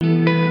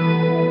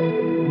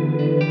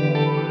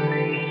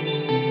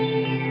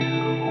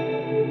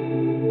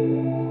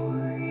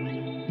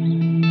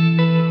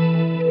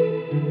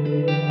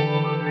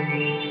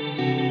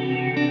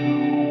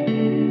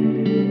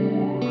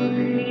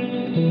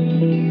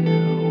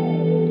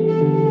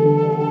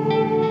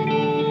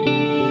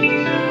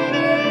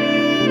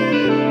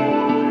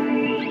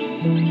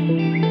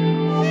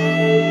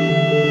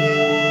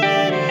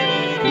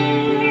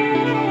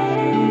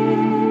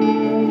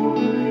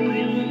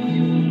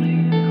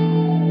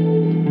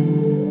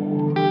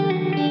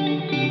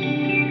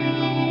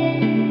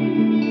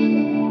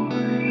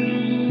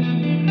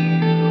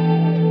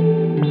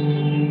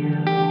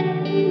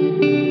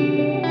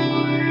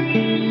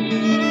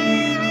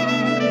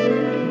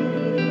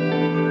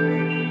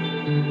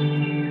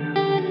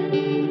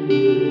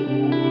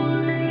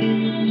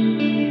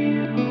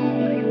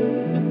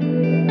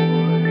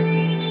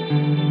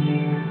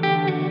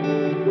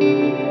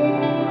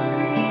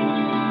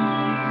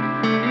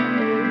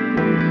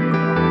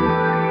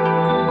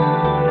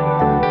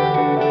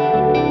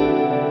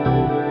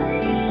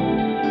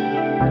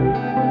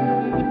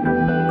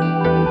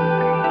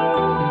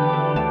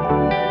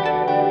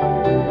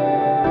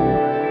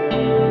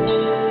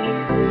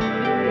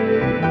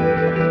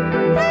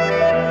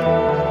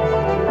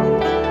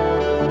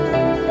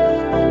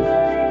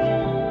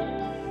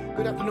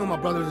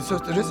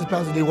sister. This is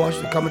Pastor D.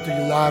 Washington coming to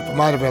you live from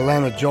out of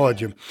Atlanta,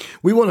 Georgia.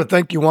 We want to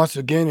thank you once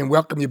again and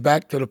welcome you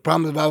back to the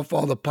Promise of Our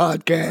Father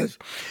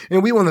podcast.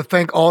 And we want to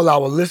thank all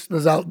our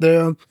listeners out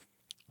there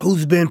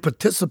who's been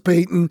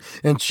participating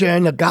and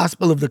sharing the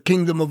gospel of the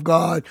kingdom of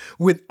God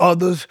with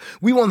others.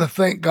 We want to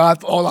thank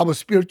God for all our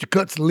spiritual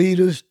cuts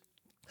leaders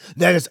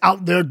that is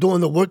out there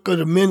doing the work of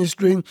the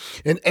ministry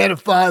and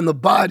edifying the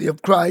body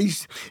of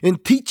Christ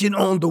and teaching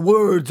on the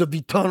words of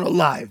eternal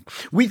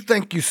life. We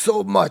thank you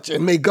so much,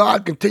 and may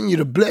God continue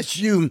to bless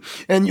you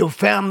and your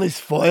families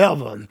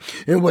forever.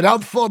 And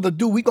without further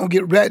ado, we're going to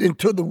get right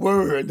into the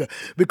word,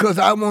 because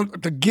I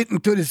want to get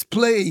into this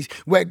place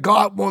where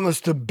God wants us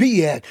to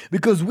be at,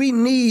 because we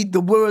need the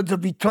words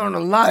of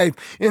eternal life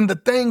in the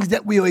things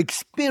that we are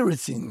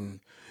experiencing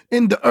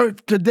in the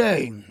earth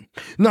today.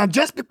 Now,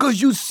 just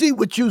because you see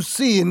what you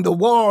see in the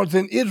wars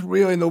in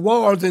Israel, in the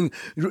wars in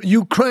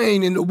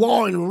Ukraine, in the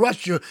war in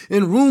Russia,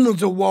 in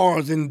rumors of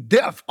wars and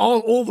death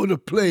all over the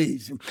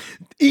place,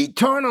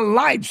 eternal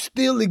life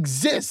still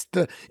exists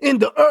in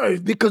the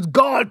earth because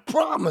God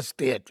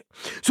promised it.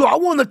 So I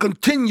want to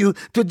continue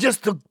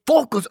to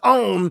focus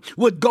on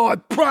what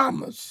God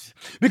promised,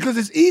 because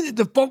it's easy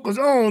to focus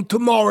on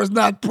tomorrow is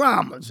not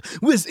promised.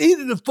 It's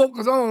easy to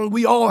focus on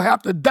we all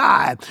have to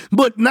die,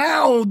 but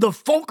now the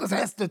focus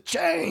has to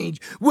change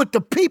with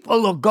the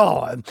people of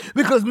God,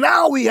 because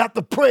now we have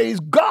to praise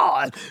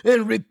God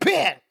and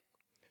repent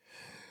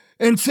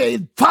and say,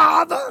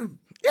 Father,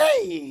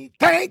 hey,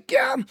 thank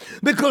you,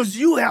 because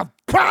you have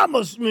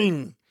promised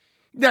me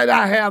that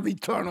I have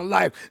eternal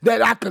life,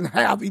 that I can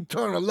have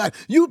eternal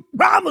life. You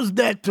promised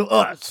that to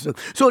us.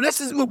 So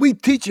this is what we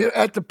teach here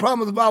at the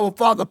Promise of Our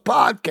Father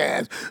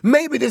podcast.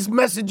 Maybe this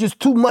message is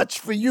too much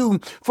for you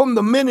from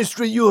the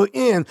ministry you're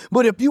in,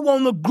 but if you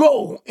want to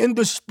grow in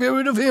the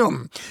spirit of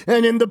Him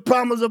and in the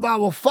promise of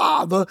our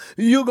Father,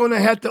 you're going to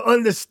have to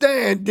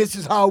understand this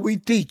is how we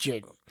teach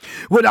it.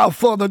 Without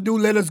further ado,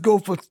 let us go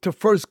to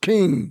 1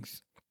 Kings.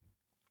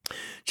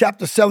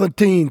 Chapter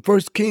 17, 1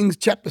 Kings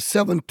chapter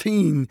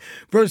 17,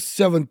 verse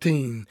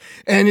 17.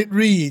 And it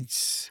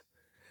reads,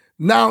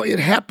 Now it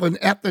happened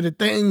after the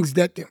things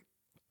that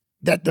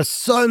the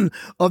son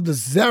of the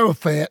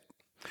Zarephath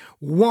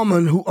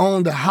woman who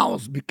owned the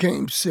house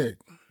became sick.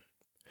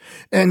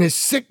 And his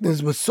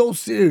sickness was so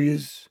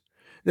serious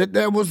that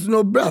there was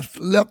no breath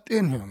left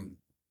in him.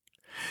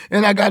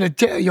 And I got to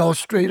tell y'all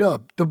straight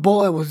up, the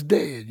boy was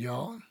dead,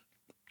 y'all.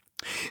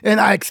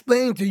 And I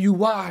explained to you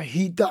why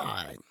he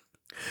died.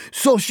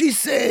 So she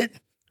said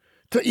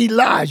to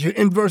Elijah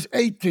in verse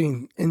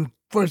 18, in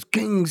 1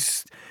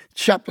 Kings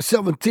chapter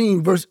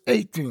 17, verse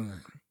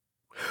 18,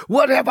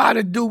 What have I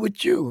to do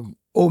with you,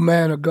 O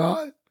man of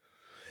God?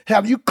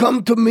 Have you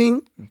come to me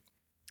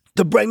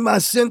to bring my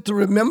sin to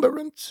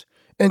remembrance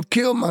and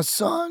kill my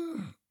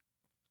son?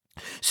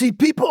 See,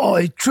 people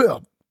are a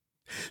trip.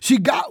 She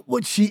got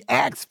what she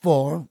asked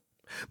for,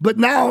 but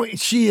now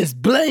she is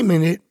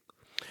blaming it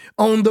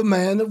on the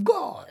man of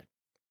God.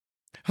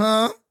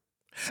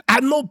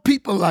 I know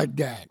people like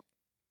that.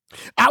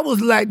 I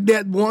was like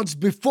that once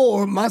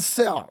before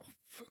myself.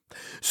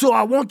 So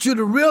I want you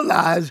to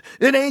realize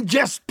it ain't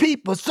just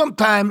people.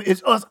 Sometimes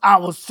it's us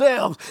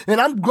ourselves. And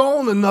I'm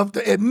grown enough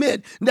to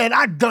admit that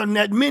I've done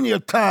that many a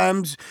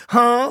times,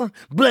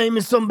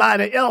 blaming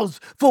somebody else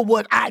for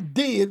what I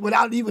did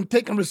without even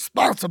taking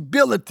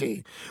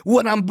responsibility,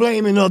 what I'm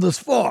blaming others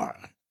for.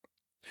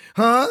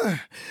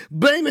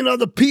 Blaming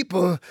other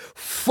people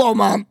for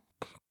my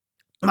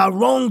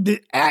wrong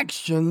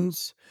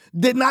actions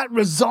did not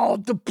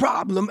resolve the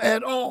problem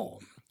at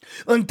all.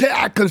 Until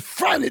I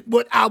confronted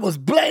what I was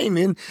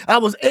blaming, I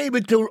was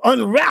able to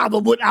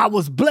unravel what I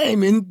was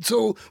blaming.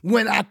 So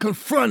when I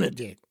confronted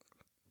it.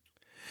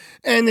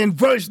 And in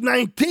verse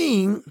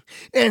 19,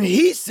 and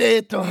he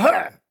said to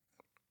her,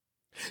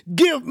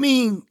 Give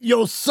me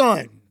your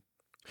son.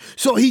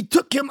 So he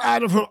took him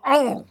out of her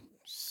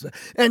arms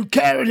and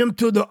carried him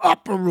to the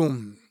upper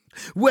room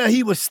where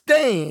he was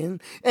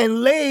staying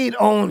and laid him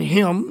on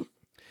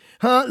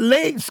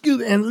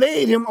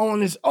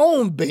his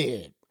own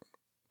bed.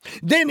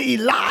 Then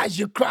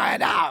Elijah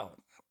cried out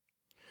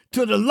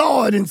to the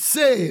Lord and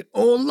said,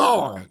 O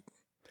Lord,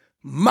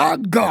 my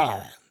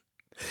God,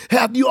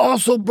 have you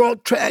also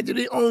brought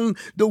tragedy on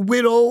the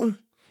widow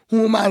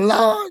whom I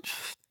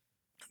lodged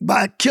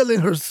by killing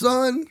her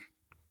son?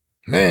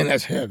 Man,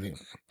 that's heavy.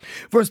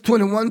 Verse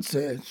 21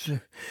 says,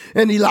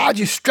 And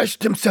Elijah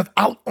stretched himself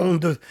out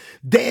on the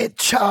dead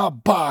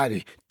child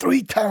body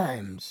 3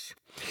 times.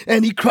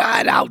 And he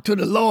cried out to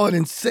the Lord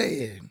and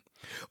said,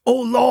 O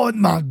Lord,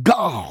 my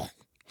God,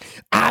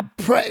 I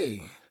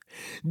pray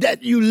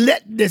that you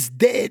let this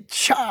dead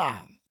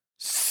child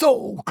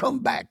soul come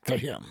back to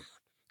him.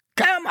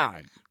 Come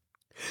on.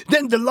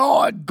 Then the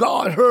Lord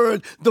God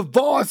heard the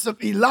voice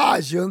of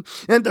Elijah,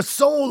 and the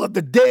soul of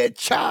the dead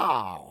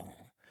child,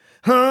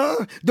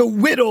 the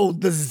widow,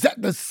 the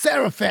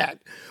Zarephath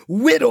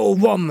widow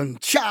woman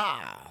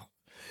child,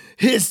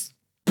 his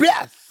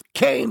breath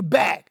came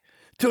back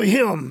to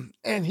him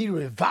and he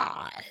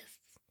revived.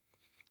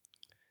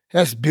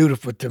 That's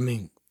beautiful to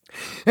me.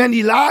 And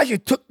Elijah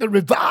took the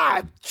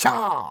revived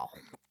child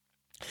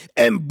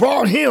and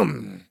brought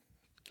him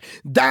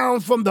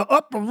down from the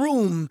upper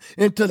room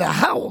into the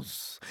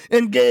house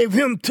and gave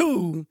him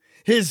to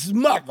his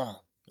mother,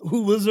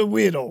 who was a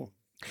widow.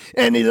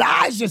 And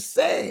Elijah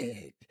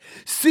said,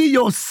 see,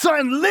 your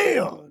son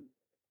live.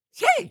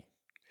 Hey,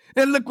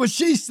 and look what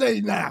she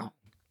say now.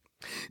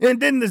 And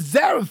then the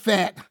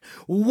Zarephath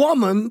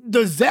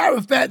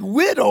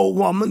widow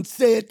woman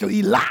said to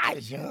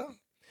Elijah,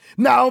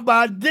 now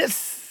by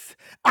this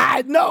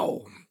I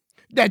know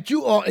that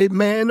you are a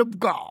man of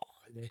God,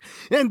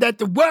 and that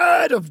the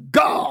word of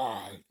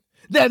God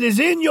that is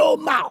in your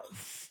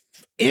mouth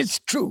is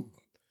true.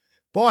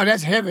 Boy,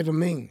 that's heavy to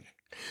me.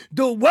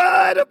 The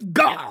word of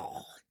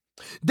God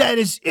that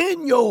is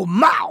in your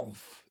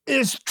mouth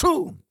is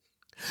true.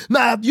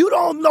 Now, if you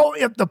don't know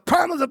if the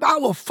promise of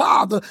our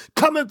Father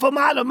coming from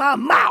out of my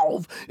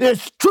mouth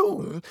is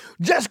true,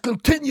 just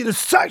continue to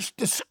search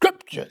the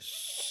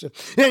scriptures,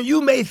 and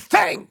you may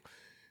think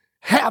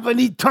having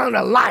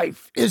eternal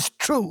life is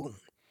true.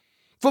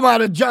 From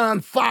out of John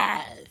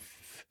 5.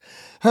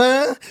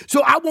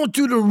 So I want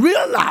you to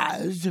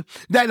realize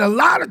that a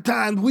lot of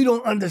times we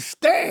don't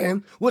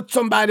understand what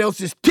somebody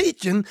else is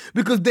teaching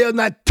because they're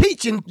not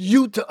teaching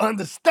you to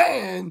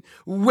understand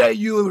where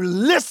you're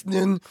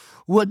listening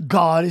what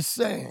God is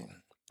saying.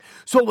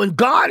 So when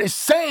God is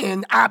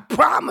saying, I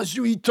promise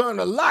you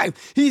eternal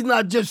life, he's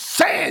not just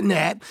saying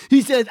that.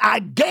 He says, I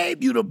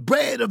gave you the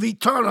bread of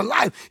eternal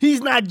life. He's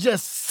not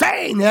just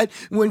saying that.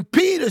 When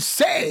Peter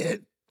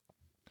said,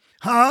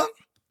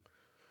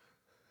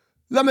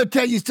 let me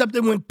tell you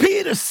something. When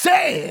Peter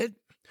said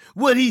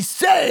what he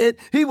said,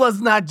 he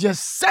was not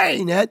just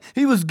saying that.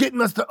 He was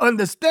getting us to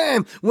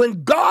understand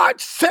when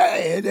God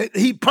said that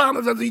he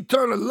promised us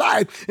eternal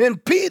life,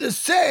 and Peter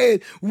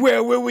said,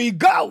 where will we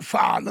go,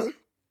 Father?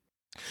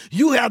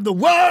 You have the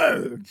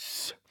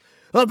words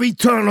of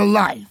eternal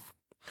life.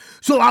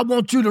 So I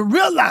want you to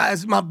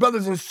realize, my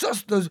brothers and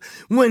sisters,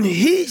 when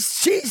she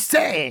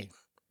said,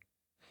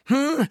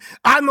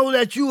 I know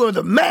that you are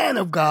the man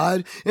of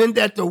God and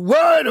that the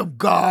word of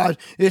God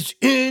is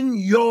in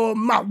your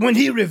mouth. When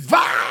he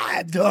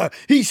revived her,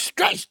 he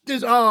stretched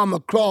his arm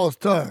across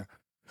her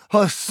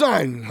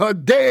son, her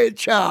dead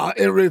child,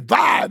 and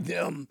revived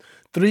him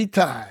 3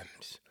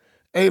 times.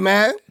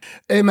 Amen?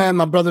 Amen,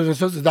 my brothers and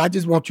sisters. I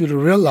just want you to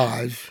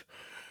realize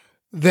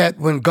that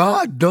when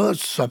God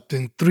does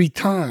something 3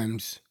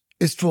 times,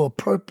 it's for a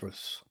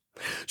purpose.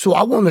 So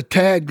I want to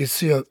tag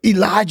this here.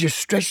 Elijah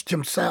stretched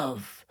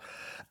himself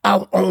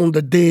out on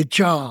the dead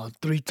child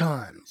 3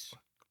 times.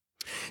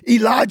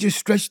 Elijah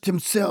stretched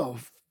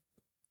himself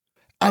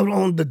out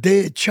on the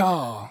dead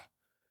child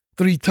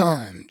 3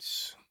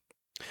 times.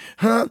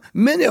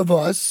 Many of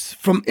us,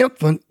 from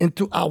infant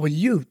into our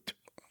youth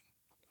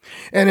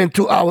and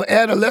into our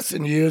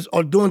adolescent years,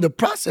 are doing the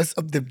process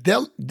of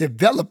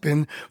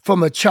developing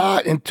from a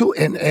child into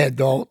an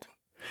adult.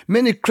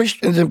 Many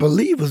Christians and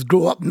believers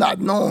grow up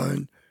not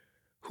knowing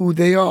who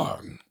they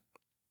are.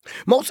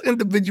 Most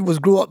individuals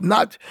grow up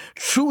not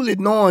truly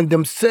knowing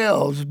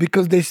themselves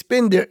because they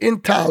spend their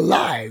entire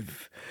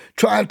life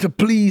trying to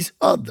please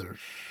others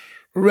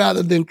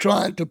rather than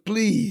trying to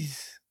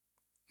please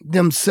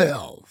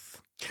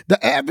themselves.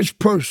 The average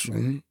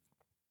person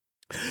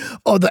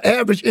or the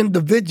average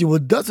individual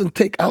doesn't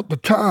take out the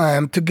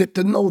time to get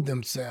to know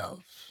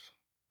themselves.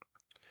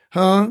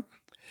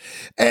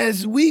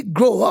 As we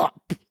grow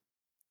up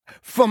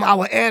from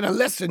our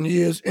adolescent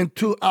years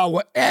into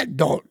our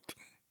adulthood,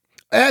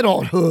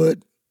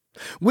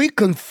 we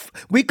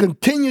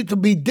continue to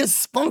be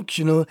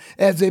dysfunctional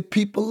as a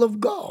people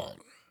of God.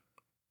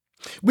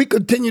 We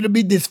continue to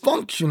be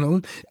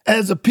dysfunctional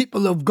as a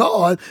people of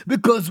God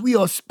because we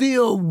are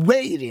still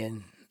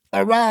waiting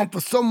around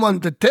for someone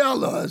to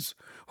tell us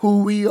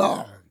who we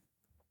are.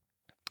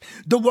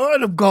 The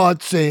Word of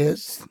God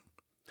says,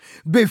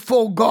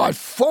 before God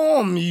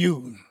formed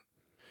you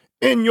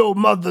in your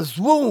mother's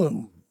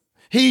womb,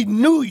 he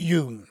knew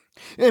you.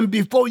 And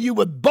before you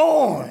were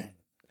born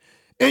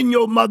in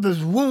your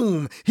mother's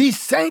womb, he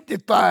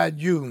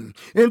sanctified you.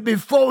 And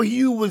before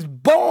you was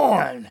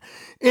born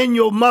in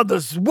your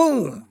mother's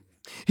womb,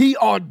 he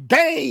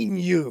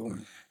ordained you.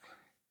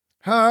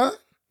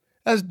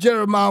 That's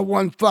Jeremiah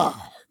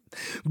 1:5.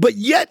 But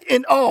yet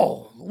in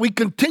all, we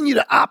continue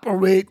to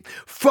operate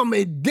from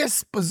a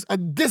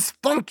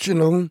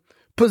dysfunctional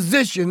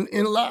position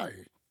in life.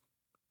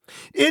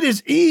 It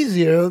is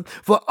easier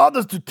for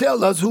others to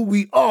tell us who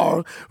we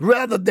are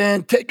rather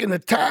than taking the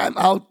time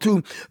out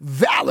to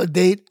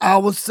validate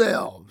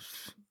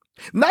ourselves.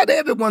 Not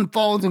everyone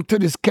falls into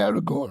this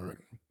category,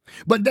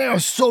 but there are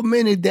so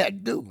many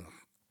that do.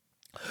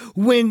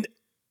 When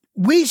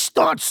we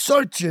start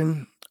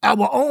searching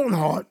our own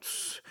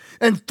hearts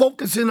and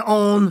focusing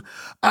on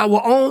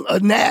our own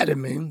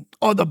anatomy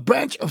or the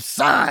branch of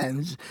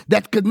science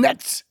that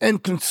connects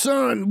and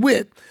concerned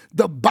with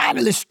the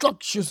bodily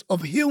structures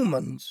of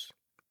humans,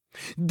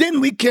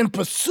 then we can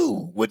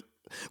pursue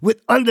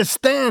with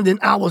understanding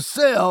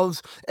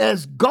ourselves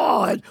as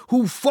God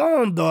who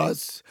formed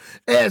us,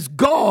 as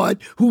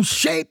God who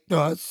shaped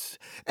us,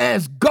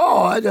 as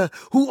God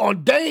who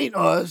ordained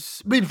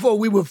us before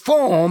we were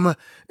formed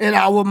in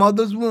our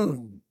mother's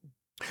womb.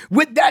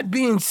 With that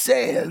being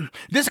said,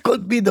 this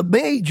could be the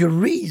major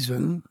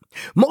reason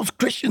most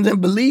Christians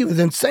and believers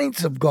and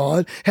saints of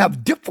God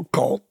have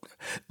difficult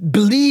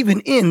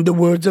believing in the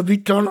words of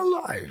eternal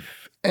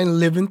life and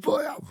living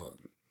forever.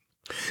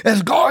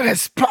 As God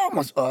has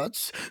promised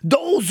us,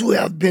 those who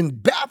have been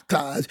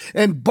baptized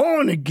and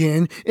born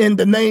again in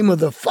the name of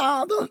the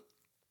Father,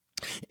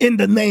 in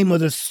the name of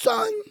the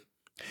Son,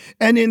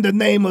 and in the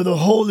name of the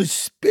Holy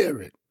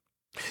Spirit,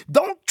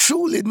 don't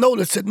truly know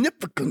the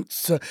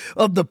significance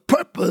of the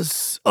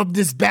purpose of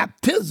this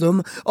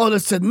baptism or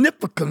the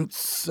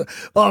significance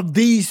of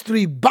these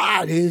three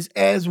bodies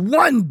as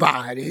one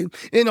body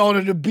in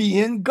order to be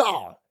in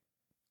God.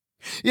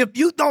 If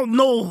you don't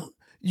know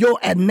your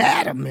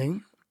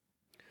anatomy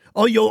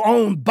or your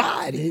own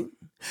body,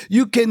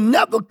 you can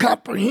never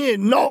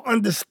comprehend nor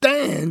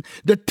understand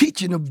the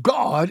teaching of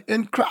God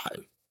in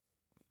Christ.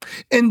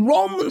 In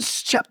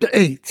Romans chapter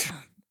 8,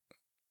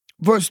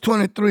 verse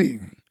 23,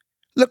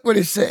 look what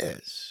it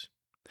says.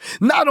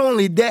 Not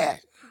only that,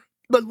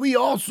 but we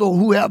also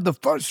who have the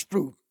first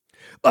fruit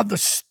of the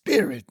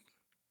Spirit,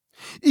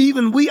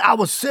 even we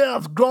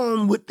ourselves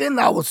grown within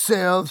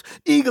ourselves,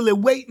 eagerly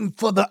waiting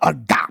for the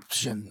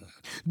adoption,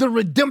 the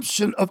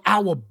redemption of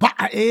our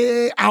bodies.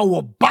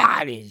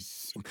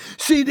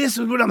 See, this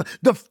is what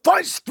the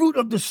first fruit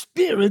of the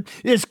Spirit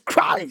is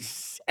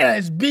Christ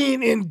as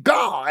being in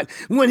God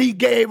when he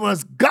gave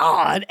us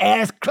God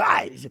as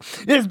Christ.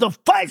 It's the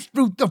first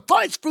fruit. The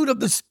first fruit of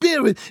the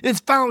Spirit is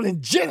found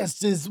in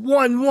Genesis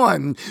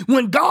 1:1.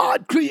 When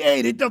God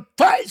created the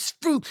first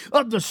fruit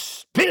of the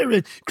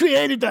Spirit,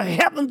 created the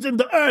heavens and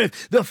the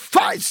earth, the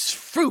first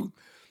fruit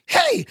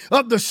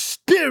of the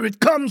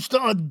Spirit comes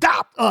to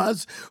adopt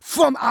us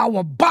from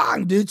our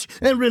bondage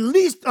and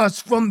release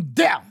us from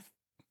death.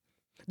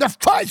 The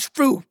first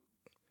fruit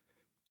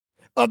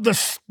of the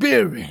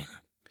Spirit.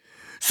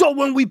 So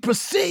when we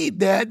perceived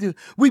that,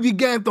 we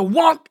began to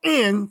walk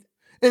in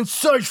and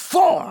search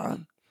for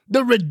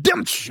the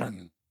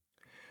redemption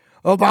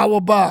of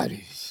our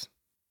bodies.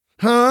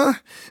 And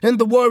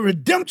the word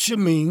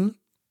redemption means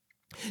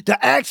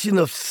the action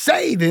of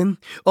saving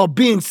or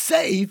being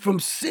saved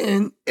from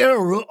sin,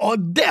 error, or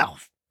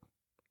death.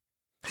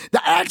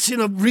 The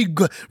action of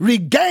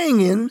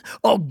regaining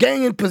or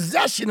gaining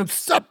possession of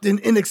something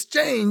in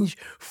exchange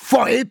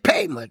for a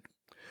payment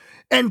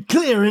and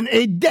clearing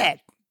a debt.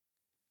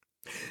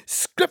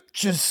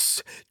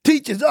 Scriptures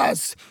teaches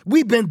us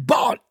we've been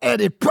bought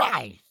at a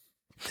price.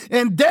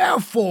 And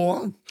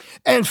therefore,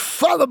 and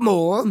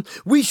furthermore,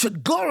 we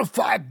should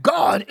glorify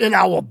God in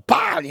our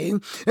body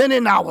and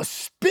in our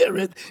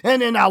spirit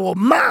and in our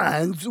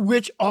minds,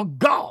 which are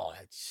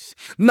God's.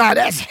 Now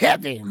that's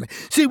heavy.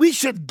 See, we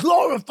should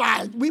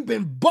glorify, we've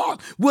been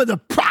bought with a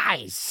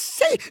price.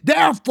 See,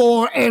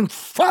 therefore, and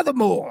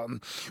furthermore,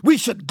 we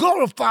should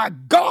glorify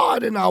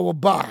God in our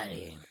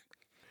body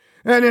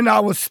and in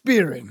our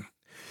spirit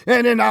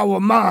and in our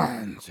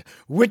minds,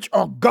 which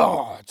are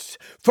God's.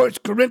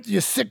 1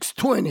 Corinthians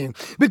 6:20,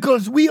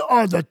 because we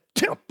are the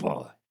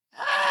temple,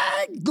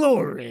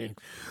 glory,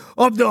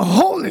 of the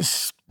Holy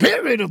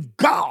Spirit of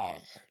God.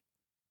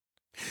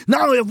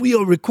 Now, if we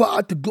are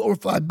required to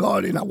glorify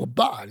God in our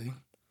body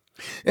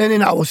and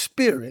in our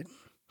spirit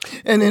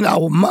and in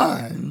our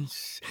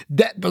minds,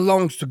 that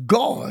belongs to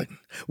God,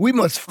 we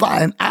must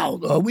find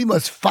out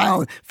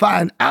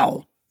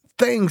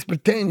things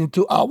pertaining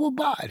to our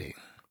body.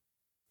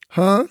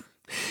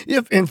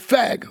 If in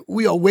fact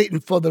we are waiting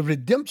for the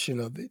redemption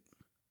of it,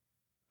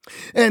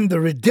 and the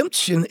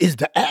redemption is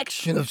the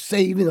action of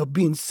saving or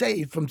being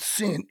saved from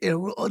sin,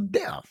 error, or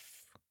death.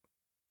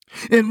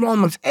 In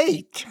Romans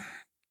 8,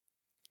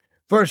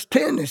 verse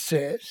 10, it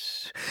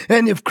says,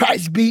 and if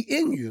Christ be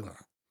in you,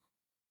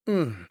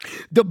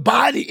 the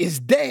body is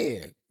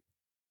dead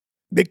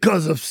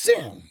because of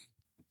sin.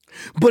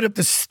 But if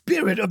the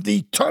Spirit of the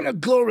eternal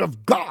glory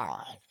of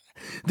God,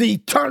 the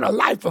eternal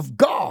life of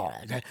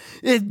God,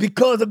 is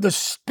because of the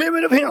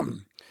Spirit of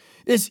Him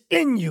is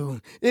in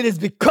you, it is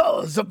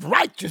because of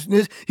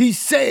righteousness. He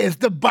says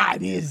the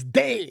body is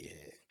dead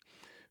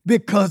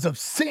because of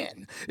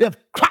sin. If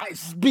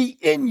Christ be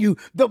in you,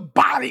 the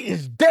body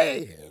is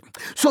dead.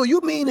 So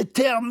you mean to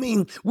tell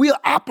me we are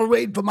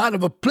operating from out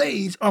of a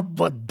place of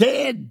a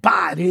dead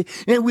body,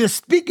 and we're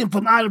speaking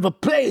from out of a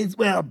place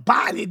where a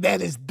body that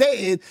is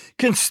dead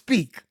can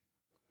speak?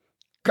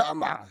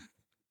 Come on.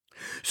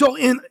 So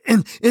in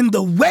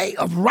the way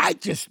of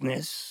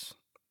righteousness,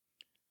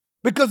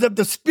 because of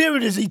the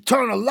Spirit is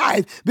eternal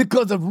life,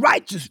 because of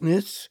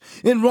righteousness,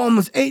 in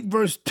Romans 8,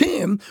 verse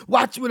 10,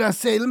 watch what I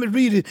say. Let me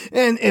read it.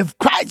 And if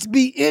Christ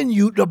be in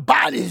you, the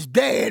body is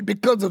dead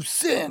because of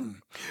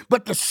sin,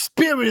 but the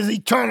Spirit is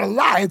eternal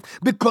life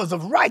because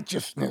of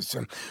righteousness.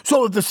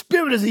 So if the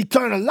Spirit is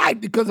eternal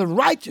life because of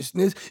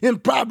righteousness, in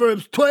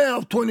Proverbs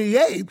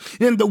 12:28,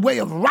 in the way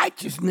of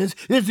righteousness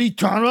is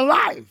eternal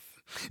life.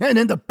 And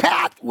in the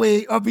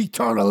pathway of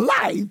eternal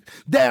life,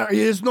 there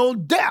is no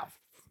death.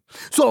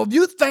 So if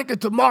you think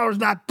that tomorrow is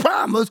not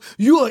promised,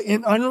 you are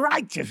in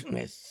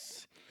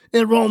unrighteousness.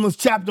 In Romans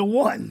chapter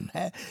 1,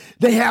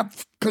 they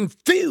have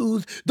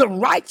confused the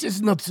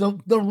righteousness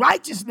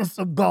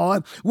of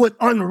God with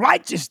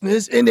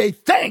unrighteousness, and they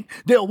think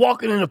they're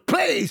walking in a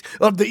place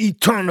of the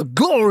eternal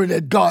glory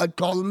that God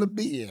called them to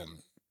be in.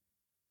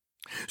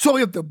 So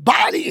if the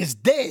body is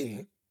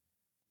dead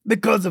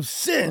because of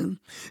sin,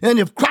 and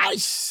if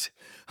Christ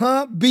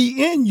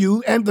be in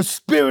you and the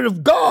Spirit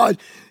of God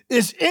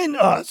is in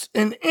us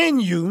and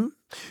in you,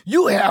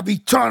 you have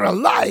eternal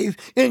life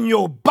in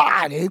your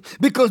body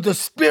because the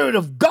Spirit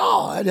of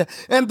God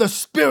and the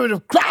Spirit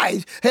of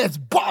Christ has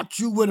bought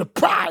you with a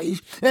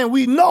price. And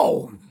we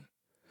know,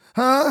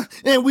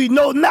 and we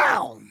know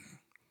now,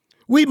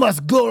 we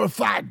must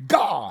glorify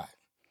God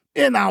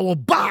in our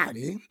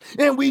body.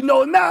 And we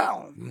know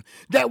now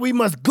that we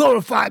must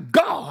glorify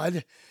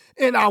God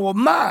in our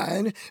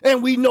mind.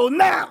 And we know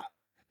now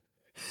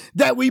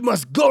that we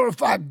must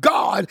glorify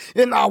God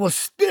in our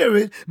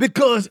spirit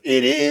because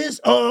it is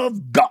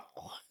of God.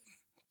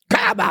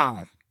 Come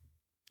on.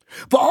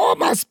 For all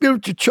my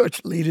spiritual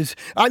church leaders,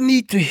 I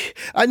need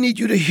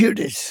you to hear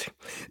this,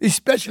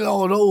 especially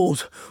all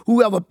those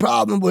who have a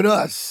problem with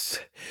us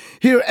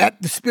here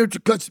at the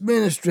Spiritual Cuts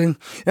Ministry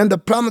and the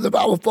Promise of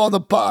Our Father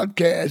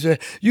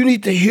podcast. You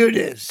need to hear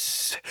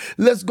this.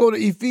 Let's go to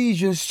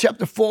Ephesians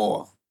chapter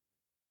 4.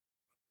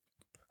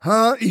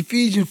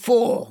 Ephesians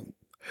 4.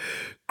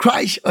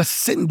 Christ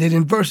ascended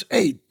in verse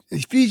 8.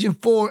 Ephesians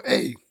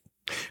 4:8.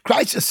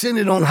 Christ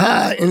ascended on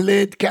high and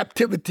led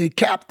captivity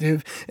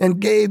captive and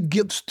gave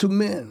gifts to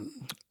men.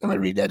 Let me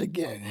read that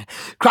again.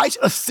 Christ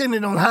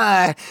ascended on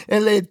high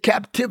and led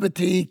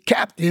captivity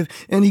captive,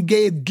 and he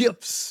gave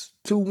gifts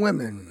to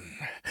women.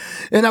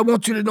 And I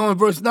want you to know in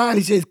verse 9,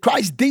 he says,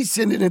 Christ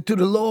descended into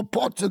the lower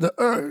parts of the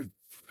earth.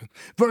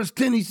 Verse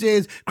 10, he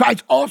says,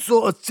 Christ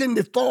also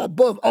ascended far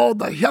above all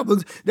the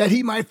heavens that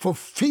he might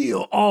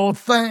fulfill all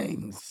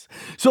things.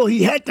 So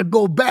he had to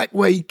go back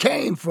where he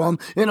came from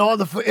in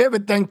order for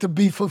everything to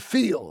be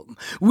fulfilled.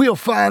 We'll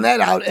find that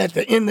out at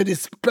the end of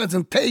this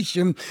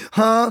presentation,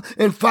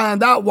 and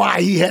find out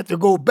why he had to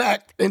go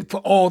back and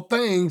for all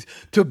things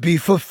to be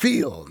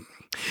fulfilled.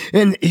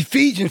 And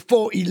Ephesians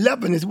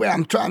 4:11 is where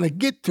I'm trying to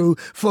get to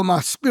for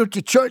my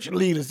spiritual church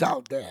leaders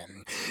out there.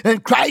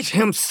 And Christ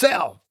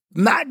himself,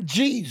 not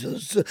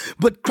Jesus,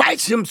 but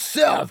Christ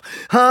himself,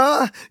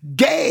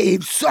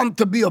 gave some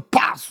to be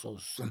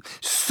apostles,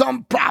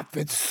 some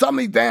prophets, some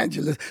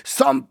evangelists,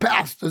 some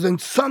pastors, and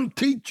some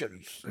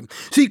teachers.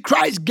 See,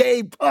 Christ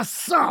gave us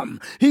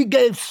some. He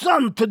gave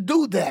some to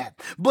do that,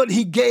 but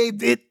he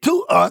gave it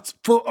to us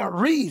for a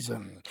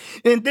reason.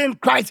 And then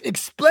Christ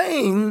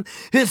explained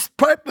his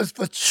purpose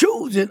for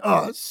choosing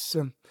us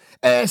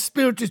as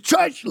spiritual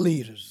church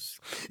leaders.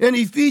 In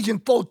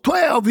Ephesians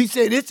 4:12, he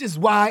said, this is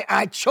why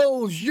I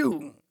chose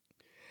you.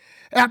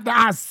 After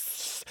I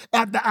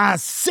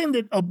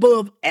ascended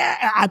above,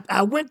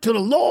 I went to the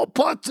lower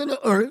parts of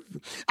the earth.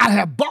 I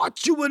have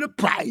bought you with a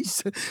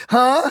price,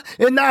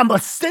 and now I'm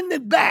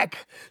ascended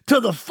back to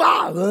the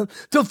Father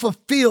to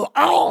fulfill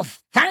all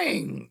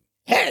things.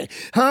 Hey,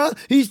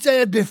 he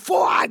said,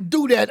 before I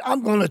do that,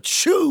 I'm going to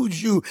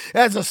choose you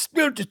as a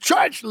spiritual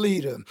church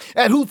leader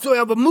at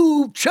Whosoever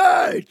Moved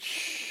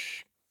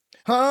Church.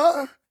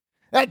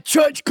 At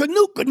Church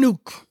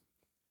Canuck.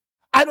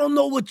 I don't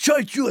know what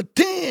church you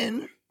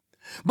attend,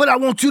 but I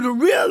want you to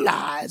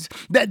realize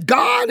that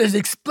God is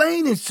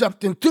explaining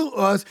something to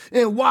us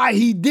and why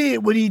he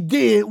did what he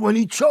did when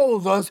he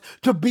chose us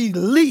to be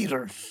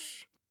leaders.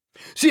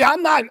 See,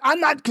 I'm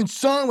not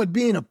concerned with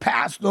being a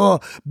pastor or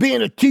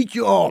being a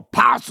teacher or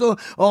apostle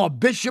or a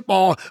bishop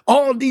or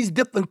all these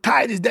different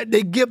titles that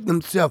they give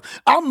themselves.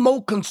 I'm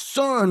more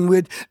concerned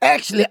with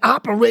actually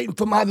operating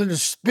from out of the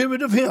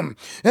Spirit of him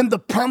and the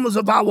promise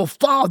of our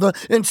Father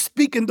and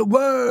speaking the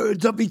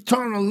words of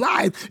eternal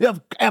life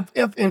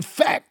if in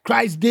fact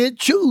Christ did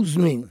choose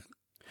me.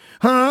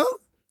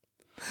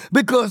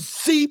 Because,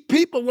 see,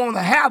 people want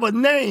to have a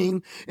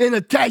name and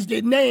attach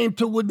their name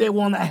to what they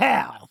want to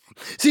have.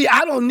 See,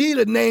 I don't need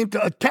a name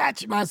to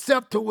attach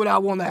myself to what I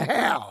want to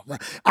have.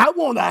 I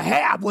want to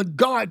have what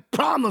God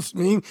promised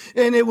me,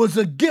 and it was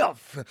a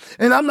gift.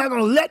 And I'm not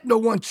going to let no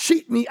one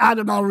cheat me out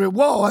of my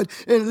reward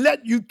and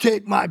let you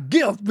take my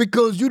gift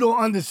because you don't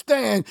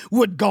understand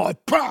what God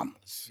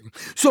promised.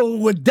 So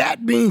with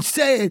that being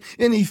said,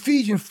 in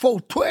Ephesians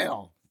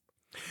 4:12,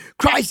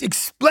 Christ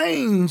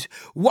explains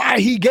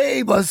why he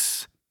gave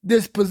us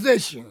this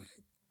position.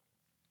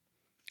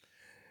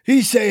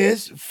 He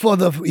says, for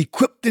the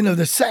equipping of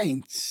the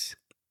saints,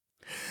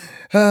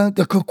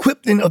 the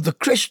equipping of the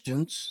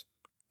Christians,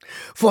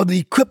 for the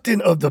equipping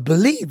of the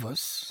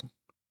believers,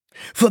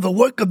 for the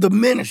work of the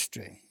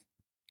ministry.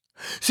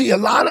 See, a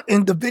lot of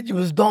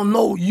individuals don't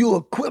know you're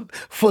equipped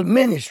for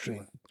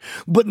ministry,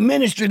 but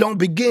ministry don't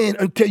begin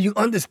until you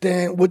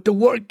understand what the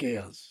work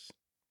is.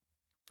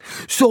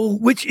 So,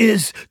 which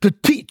is to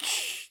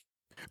teach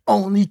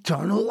on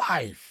eternal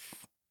life.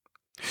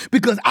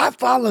 Because I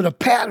follow the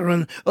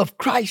pattern of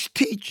Christ's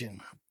teaching.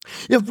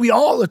 If we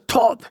all are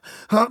taught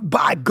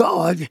by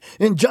God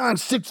in John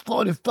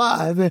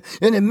 6:45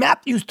 and in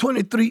Matthew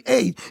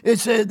 23:8, it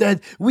says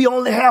that we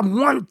only have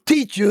one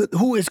teacher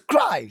who is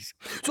Christ.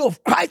 So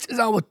if Christ is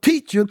our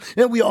teacher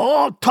and we are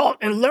all taught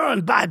and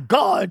learned by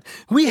God,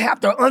 we have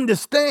to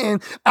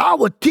understand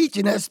our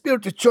teaching as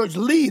spiritual church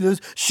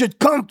leaders should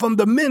come from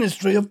the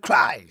ministry of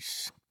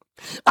Christ.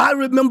 I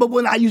remember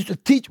when I used to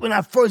teach when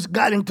I first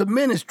got into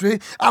ministry,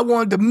 I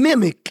wanted to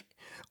mimic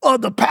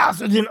other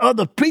pastors and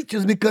other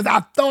preachers because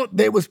I thought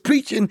they was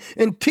preaching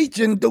and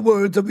teaching the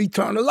words of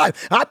eternal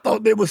life. I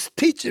thought they was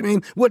teaching me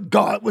what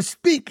God was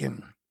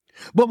speaking.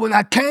 But when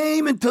I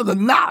came into the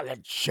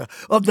knowledge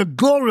of the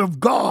glory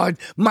of God,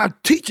 my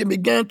teaching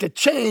began to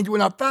change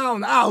when I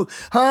found out,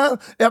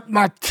 if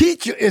my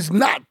teacher is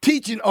not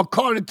teaching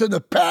according to the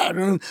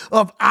pattern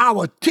of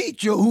our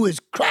teacher who is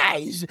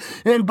Christ,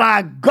 and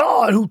by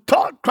God who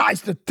taught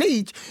Christ to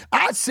teach,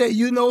 I say,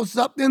 you know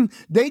something?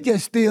 They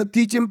just still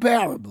teaching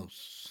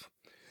parables.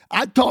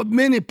 I taught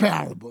many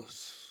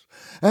parables,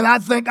 and I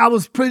think I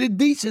was pretty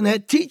decent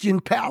at teaching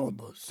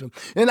parables.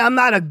 And I'm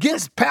not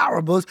against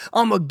parables.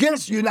 I'm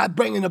against you not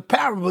bringing the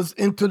parables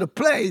into the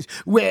place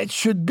where it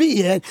should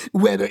be at,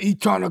 where the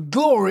eternal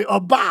glory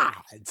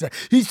abides.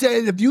 He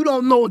said, if you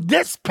don't know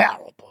this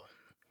parable,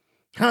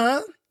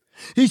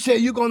 he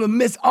said, you're going to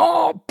miss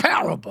all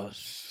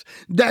parables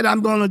that I'm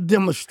going to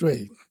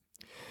demonstrate.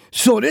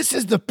 So this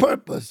is the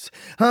purpose,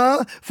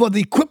 for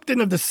the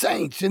equipping of the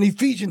saints in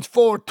Ephesians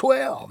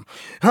 4:12.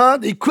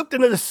 The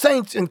equipping of the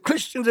saints and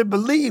Christians and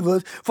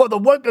believers for the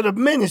work of the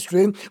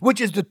ministry, which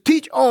is to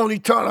teach on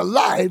eternal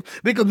life,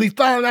 because we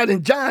found out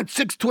in John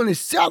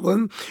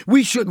 6:27,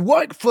 we should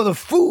work for the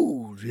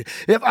food.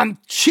 If I'm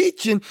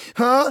teaching,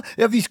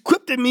 if he's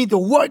equipping me to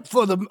work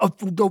for the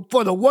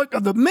work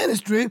of the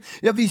ministry,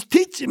 if he's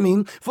teaching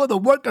me for the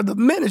work of the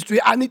ministry,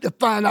 I need to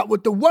find out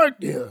what the work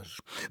is.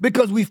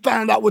 Because we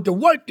found out what the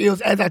work is,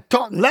 as I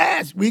taught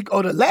last week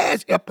or the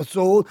last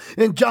episode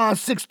in John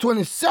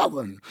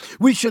 6:27.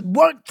 We should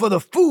work for the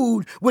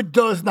food which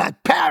does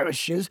not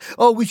perishes,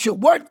 or we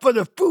should work for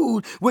the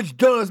food which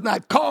does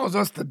not cause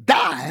us to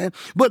die,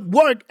 but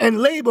work and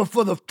labor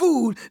for the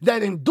food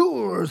that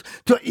endures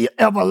to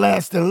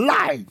everlasting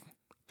life,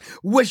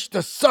 which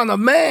the Son of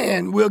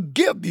Man will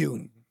give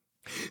you.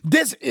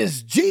 This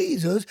is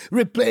Jesus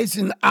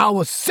replacing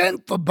our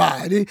sinful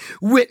body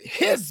with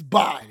his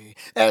body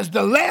as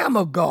the Lamb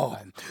of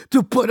God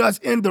to put us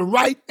in the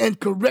right and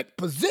correct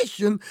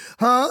position,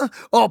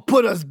 or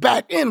put us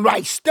back in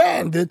right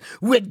standard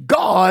with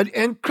God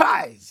and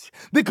Christ.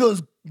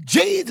 Because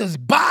Jesus'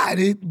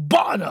 body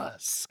bought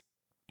us,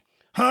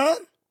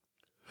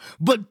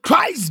 but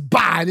Christ's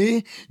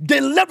body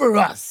deliver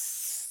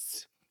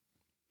us.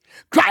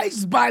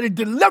 Christ's body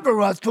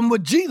deliver us from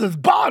what Jesus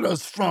bought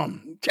us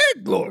from.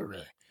 Take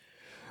glory.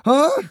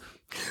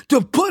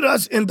 To put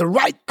us in the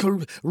right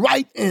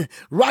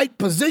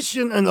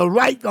position and the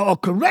right or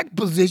correct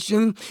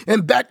position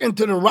and back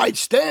into the right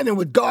standing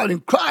with God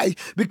and Christ,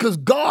 because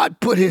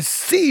God put his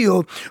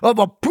seal of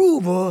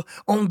approval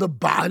on the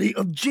body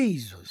of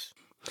Jesus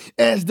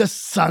as the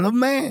Son of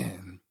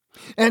Man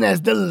and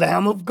as the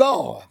Lamb of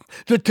God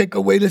to take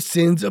away the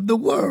sins of the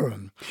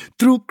world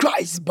through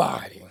Christ's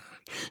body.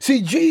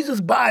 See, Jesus'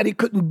 body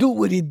couldn't do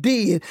what he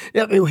did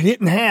if it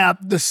didn't have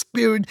the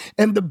spirit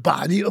and the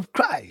body of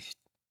Christ.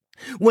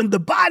 When the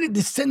body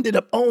descended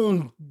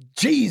upon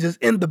Jesus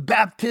in the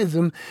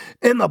baptism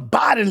in a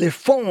bodily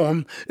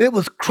form, it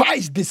was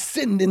Christ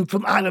descending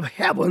from out of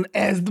heaven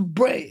as the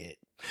bread.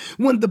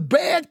 When the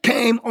bread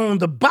came on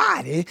the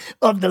body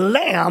of the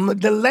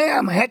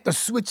lamb had to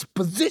switch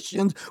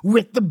positions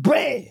with the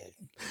bread.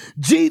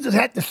 Jesus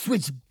had to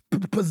switch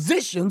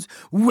positions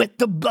with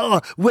the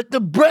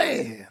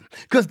bread,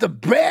 because the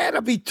bread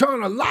of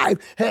eternal life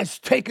has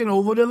taken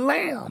over the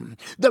lamb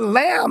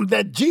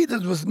that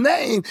Jesus was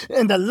named,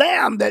 and the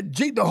lamb that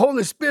the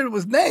Holy Spirit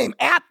was named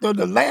after.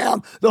 The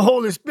lamb, the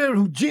Holy Spirit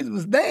who Jesus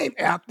was named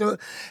after,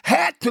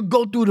 had to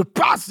go through the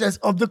process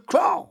of the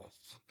cross.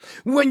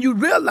 When you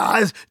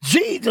realize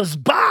Jesus'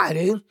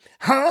 body,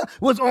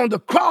 was on the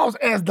cross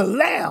as the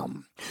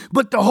lamb,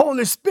 but the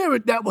Holy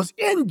Spirit that was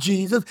in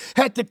Jesus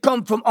had to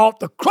come from off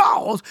the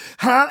cross,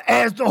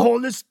 as the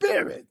Holy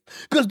Spirit,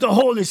 because the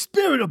Holy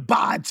Spirit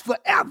abides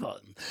forever.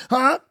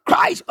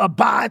 Christ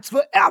abides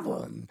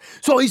forever.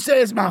 So he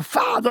says, my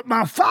Father,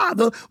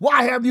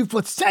 why have you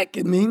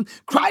forsaken me?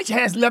 Christ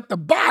has left the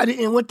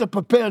body and went to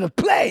prepare the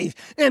place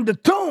in the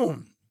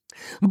tomb.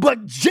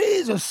 But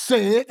Jesus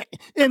said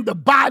in the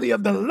body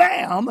of the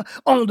Lamb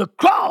on the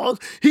cross,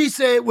 he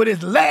said with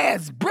his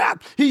last breath,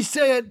 he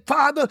said,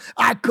 Father,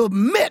 I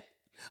command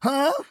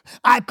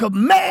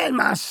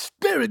my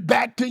spirit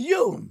back to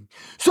you.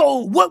 So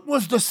what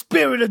was the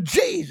spirit of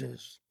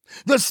Jesus?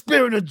 The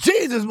spirit of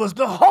Jesus was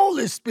the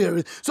Holy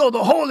Spirit. So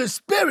the Holy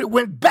Spirit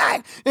went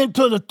back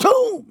into the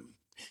tomb.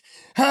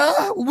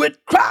 with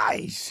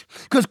Christ.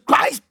 Because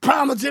Christ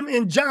promised him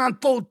in John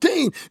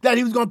 14 that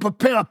he was going to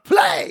prepare a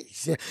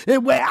place.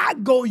 And where I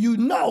go, you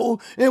know,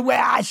 and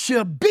where I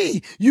should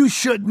be, you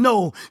should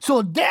know.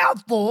 So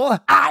therefore,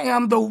 I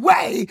am the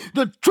way,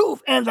 the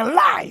truth, and the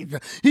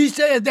life. He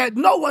says that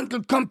no one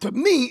can come to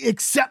me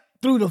except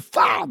through the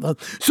Father.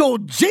 So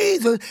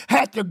Jesus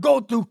had to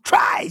go through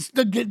Christ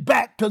to get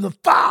back to the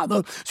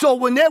Father. So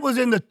when they was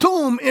in the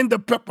tomb in the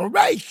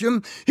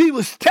preparation, he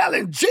was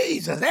telling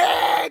Jesus,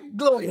 hey,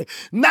 glory,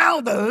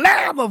 now the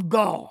Lamb of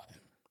God.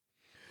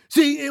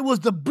 See, it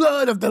was the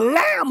blood of the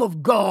Lamb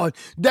of God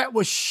that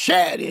was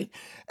shedded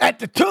at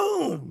the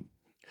tomb.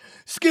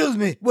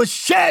 Was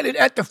shedded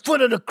at the foot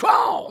of the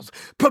cross,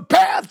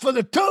 prepared for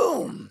the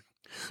tomb.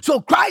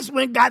 So Christ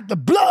went and got the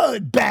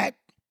blood back.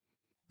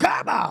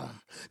 Come on.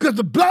 Because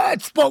the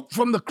blood spoke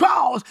from the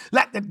cross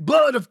like the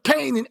blood of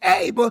Cain and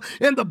Abel,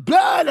 and the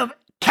blood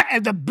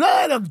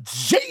of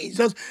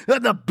Jesus,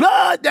 the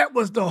blood that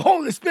was the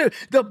Holy Spirit,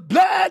 the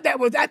blood that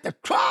was at the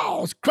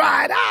cross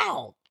cried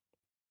out.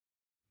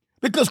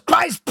 Because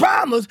Christ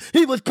promised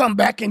he would come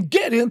back and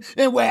get him,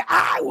 and where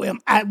I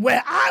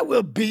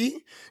will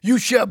be, you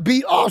shall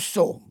be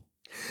also.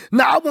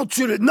 Now, I want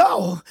you to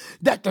know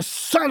that the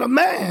Son of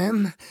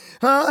Man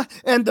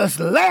and the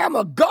Lamb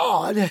of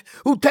God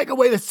who take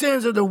away the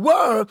sins of the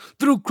world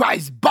through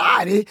Christ's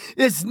body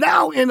is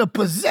now in a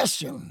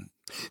position.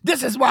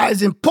 This is why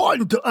it's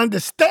important to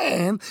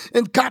understand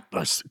and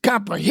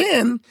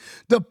comprehend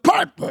the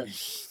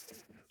purpose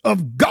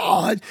of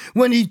God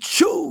when he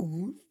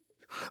chose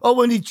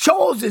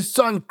his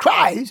son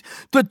Christ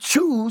to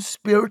choose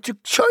spiritual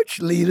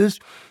church leaders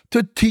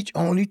to teach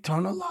on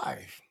eternal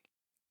life.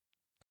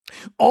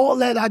 All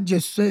that I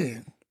just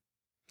said,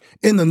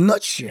 in a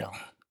nutshell,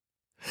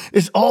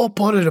 is all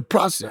part of the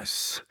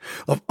process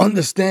of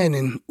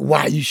understanding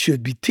why you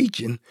should be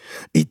teaching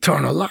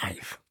eternal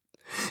life.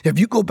 If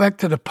you go back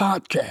to the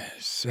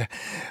podcast,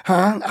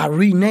 I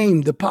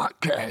renamed the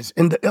podcast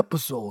and the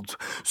episodes.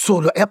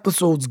 So the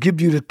episodes give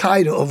you the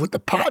title of what the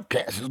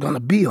podcast is going to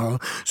be on.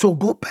 So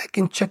go back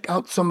and check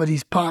out some of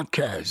these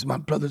podcasts, my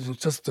brothers and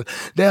sisters.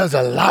 There's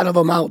a lot of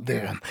them out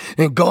there.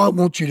 And God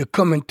wants you to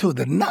come into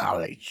the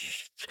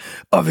knowledge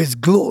of his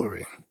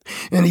glory.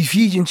 In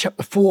Ephesians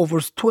chapter 4,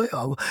 verse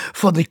 12,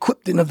 for the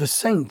equipping of the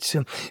saints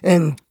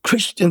and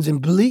Christians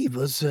and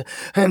believers,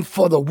 and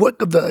for the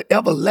work of the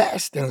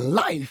everlasting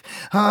life,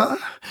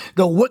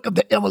 the work of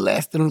the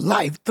everlasting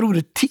life through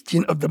the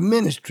teaching of the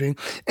ministry.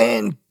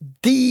 And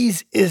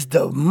this is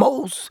the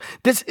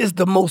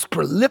most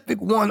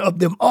prolific one of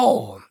them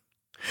all,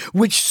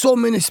 which so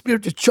many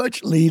spiritual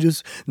church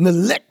leaders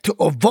neglect to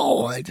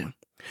avoid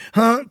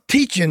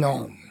teaching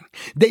on.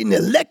 They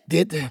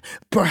neglected,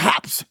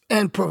 perhaps,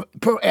 and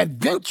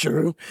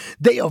peradventure,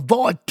 they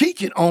avoid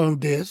teaching on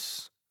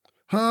this.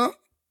 They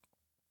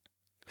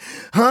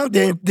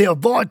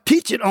avoid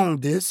teaching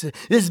on this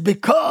is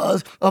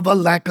because of a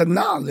lack of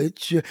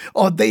knowledge,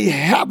 or they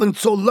haven't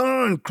so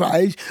learned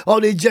Christ,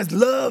 or they just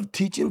love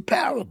teaching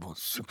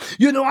parables.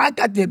 You know, I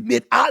got to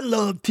admit, I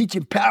love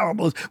teaching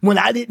parables when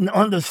I didn't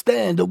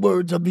understand the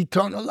words of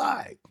eternal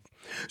life.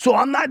 So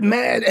I'm not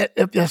mad at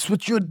if that's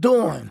what you're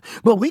doing.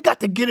 But we got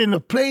to get in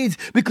a place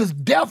because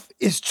death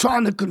is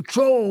trying to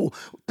control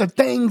the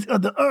things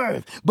of the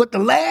earth. But the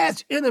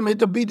last enemy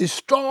to be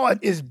destroyed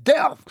is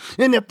death.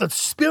 And if the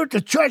spiritual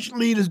church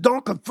leaders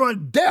don't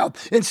confront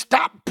death and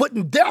stop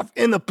putting death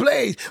in a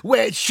place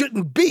where it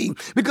shouldn't be,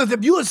 because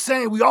if you're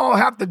saying we all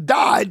have to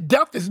die,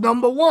 death is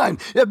number one.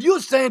 If you're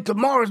saying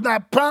tomorrow's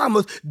not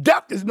promised,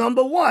 death is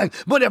number one.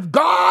 But if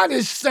God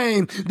is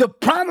saying the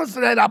promise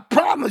that I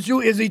promise you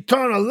is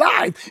eternal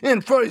life, in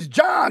 1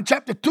 John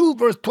chapter 2,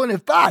 verse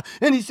 25.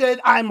 And he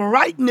said, I'm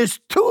writing this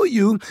to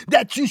you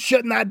that you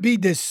should not be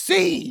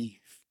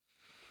deceived.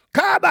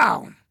 Come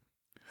on.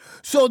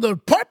 So the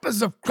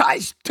purpose of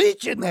Christ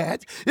teaching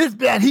that is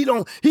that he's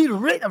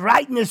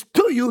writing this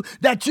to you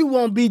that you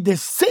won't be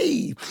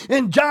deceived.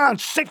 In John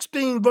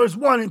 16, verse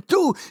 1 and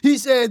 2, he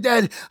said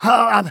that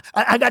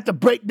I got to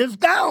break this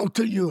down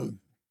to you.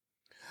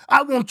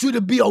 I want you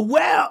to be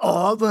aware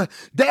of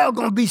there are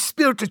going to be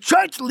spiritual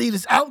church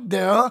leaders out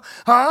there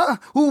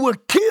who will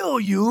kill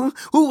you,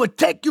 who will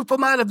take you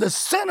from out of the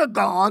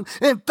synagogue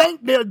and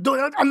think they're doing,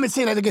 let me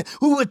say that again,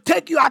 who will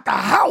take you out the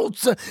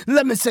house,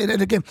 let me say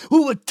that again,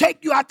 who will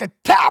take you out the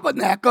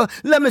tabernacle,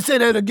 let me say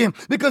that again,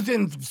 because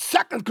in 2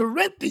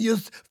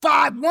 Corinthians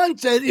 5:1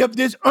 says, if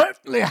this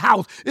earthly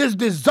house is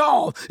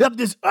dissolved, if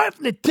this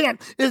earthly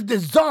tent is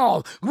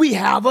dissolved, we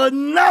have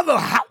another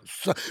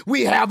house,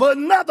 we have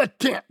another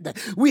tent,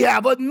 we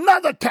have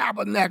another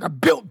tabernacle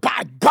built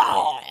by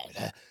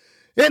God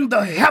in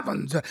the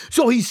heavens.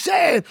 So he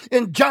said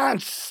in John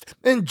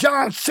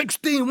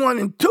 16, 1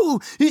 and 2,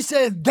 he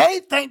said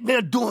they think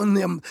they're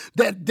doing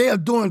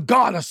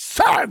God a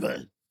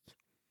service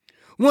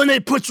when they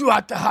put you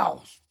out the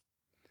house,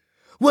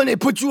 when they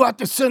put you out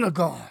the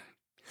synagogue.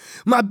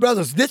 My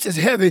brothers, this is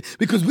heavy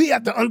because we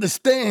have to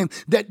understand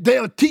that they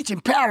are teaching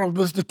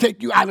parables to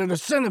take you out of the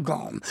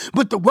synagogue.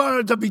 But the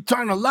words of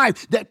eternal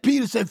life that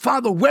Peter said,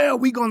 Father, where are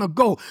we going to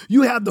go?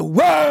 You have the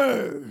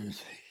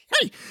words.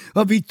 hey,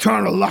 of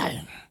eternal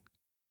life.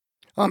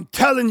 I'm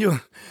telling you,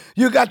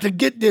 you got to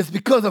get this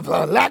because of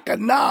a lack of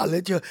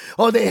knowledge,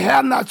 or they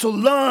have not so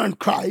learned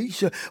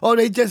Christ, or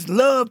they just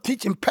love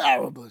teaching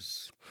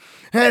parables.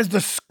 As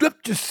the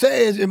scripture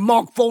says in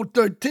Mark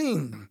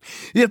 4:13,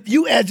 if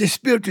you as a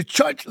spiritual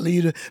church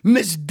leader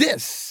miss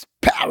this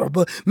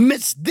parable,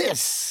 miss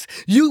this,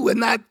 you will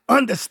not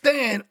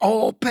understand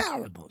all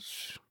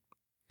parables.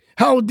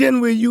 How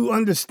then will you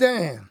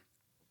understand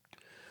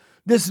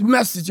this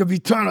message of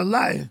eternal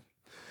life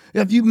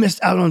if you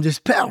missed out on this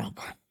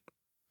parable?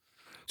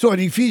 So in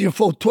Ephesians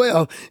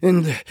 4:12,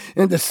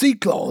 in the C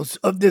clause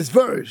of this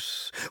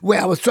verse,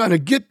 where I was trying to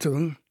get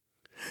to,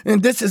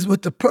 and this is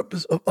with the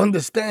purpose of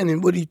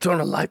understanding what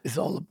eternal life is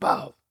all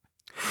about.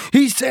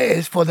 He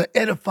says, for the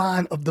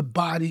edifying of the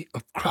body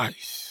of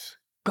Christ.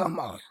 Come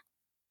on.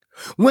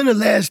 When the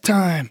last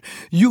time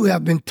you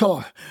have been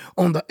taught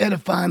on the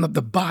edifying of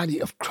the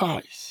body of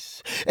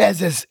Christ?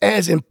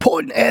 As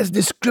important as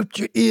this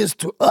scripture is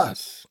to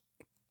us,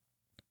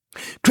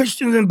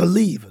 Christians and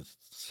believers,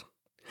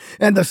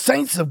 and the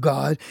saints of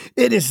God,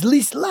 it is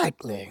least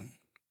likely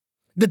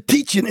the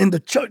teaching in the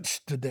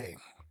church today.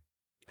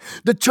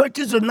 The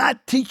churches are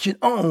not teaching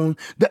on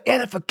the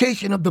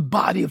edification of the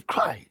body of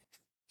Christ.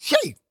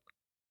 See,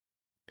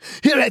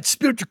 here at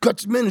Spiritual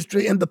Cuts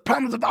Ministry and the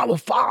promise of our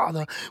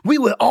Father, we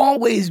will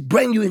always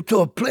bring you into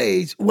a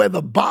place where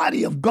the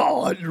body of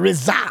God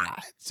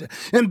resides.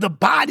 And the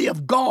body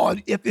of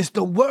God, if it's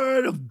the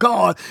word of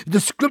God,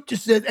 the scripture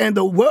says, and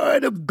the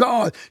word of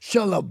God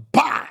shall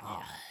abide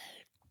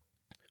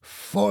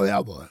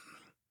forever.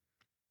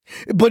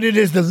 But it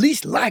is the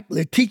least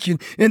likely teaching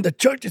in the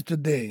churches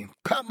today.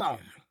 Come on.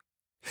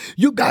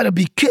 You got to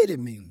be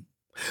kidding me.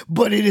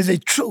 But it is a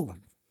true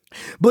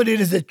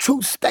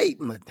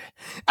statement.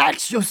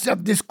 Ask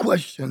yourself this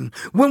question.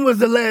 When was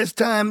the last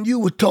time you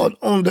were taught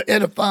on the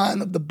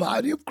edifying of the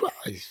body of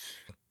Christ?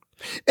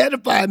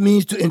 Edify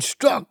means to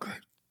instruct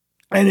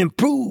and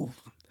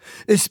improve,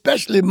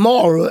 especially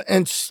moral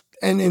and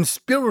in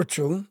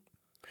spiritual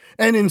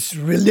and in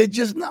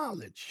religious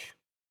knowledge.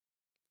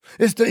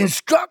 It's to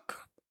instruct,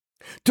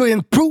 to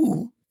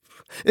improve,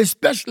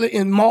 especially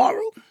in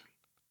moral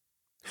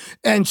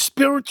and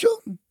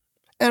spiritual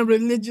and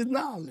religious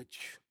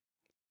knowledge.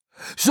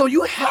 So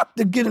you have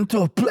to get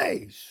into a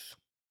place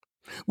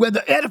where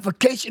the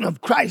edification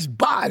of Christ's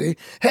body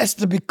has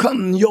to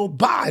become your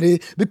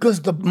body,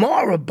 because the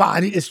moral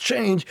body is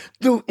changed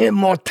through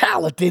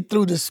immortality,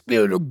 through the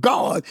Spirit of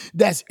God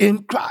that's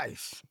in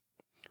Christ.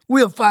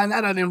 We'll find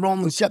that out in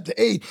Romans chapter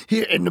 8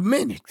 here in a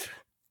minute.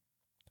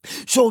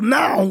 So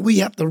now we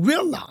have to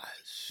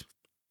realize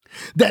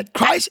that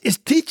Christ is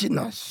teaching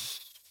us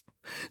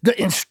the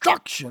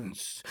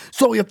instructions.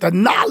 So if the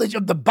knowledge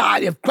of the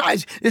body of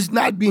Christ is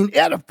not being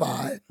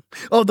edified,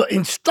 or the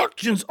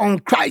instructions on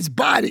Christ's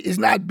body is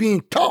not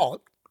being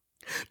taught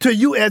to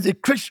you as a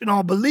Christian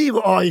or believer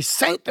or a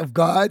saint of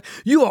God,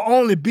 you are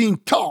only being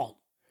taught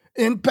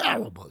in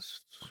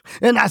parables.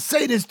 And I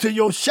say this to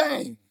your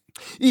shame.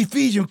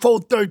 Ephesians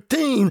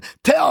 4:13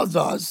 tells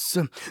us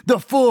the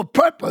full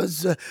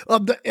purpose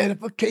of the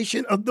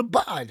edification of the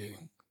body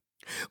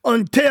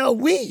until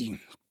we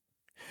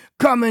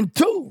come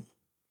into,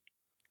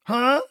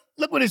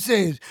 look what it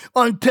says,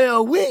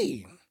 until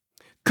we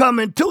come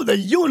into the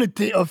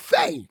unity of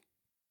faith.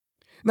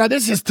 Now,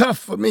 this is tough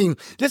for me.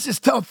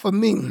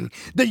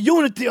 The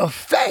unity of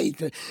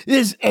faith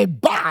is a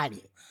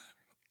body.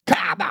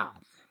 Come on.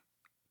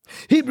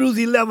 Hebrews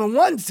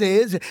 11:1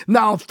 says,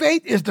 now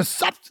faith is the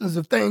substance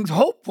of things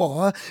hoped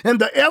for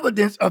and the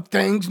evidence of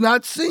things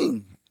not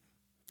seen.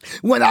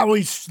 When I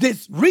was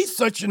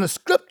researching the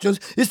scriptures,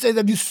 it says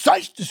if you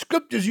search the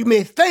scriptures, you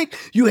may think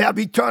you have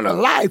eternal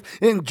life.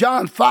 In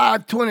John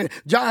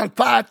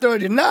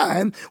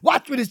 5:39,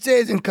 watch what it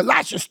says in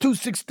Colossians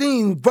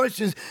 2:16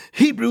 versus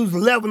Hebrews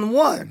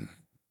 11:1.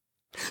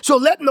 So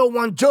let no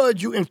one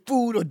judge you in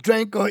food or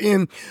drink or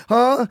in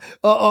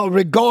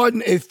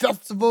regarding a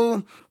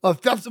festival or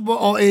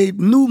a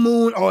new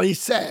moon or a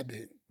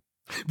Sabbath.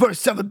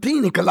 Verse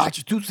 17 in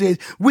Colossians 2 says,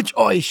 which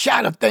are a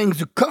shadow of things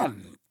to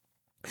come,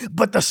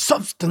 but the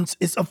substance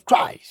is of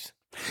Christ.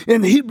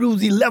 And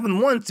Hebrews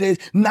 11:1 says,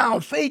 now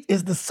faith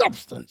is the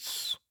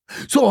substance.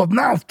 So if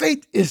now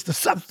faith is the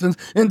substance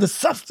and the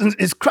substance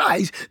is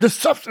Christ, the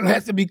substance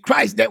has to be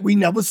Christ that we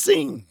never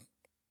seen.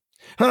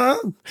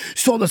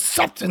 So the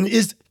substance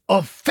is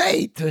of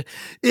faith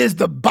is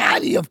the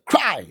body of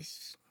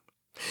Christ.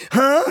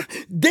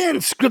 Then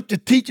scripture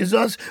teaches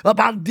us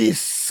about this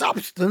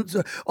substance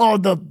or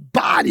the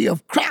body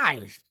of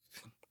Christ.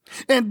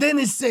 And then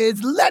it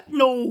says, let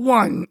no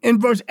one, in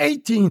verse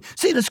 18,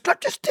 see, the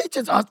scriptures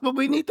teaches us what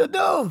we need to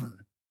do.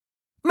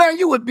 Man,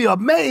 you would be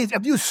amazed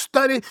if you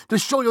study to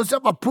show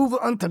yourself approval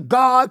unto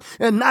God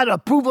and not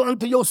approval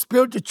unto your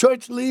spiritual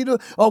church leader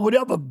or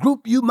whatever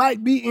group you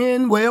might be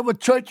in, wherever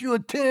church you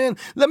attend.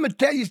 Let me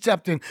tell you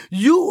something.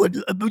 You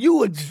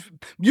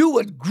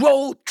would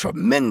grow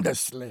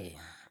tremendously.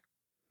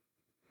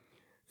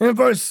 In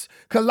verse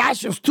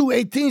Colossians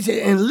 2:18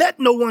 says, and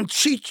let no one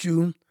cheat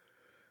you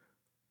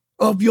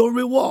of your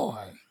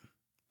reward.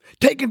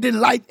 taking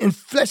delight in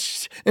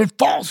flesh and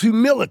false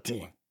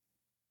humility,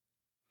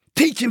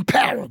 teaching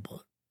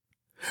parable,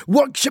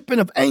 worshiping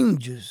of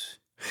angels,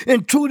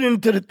 intruding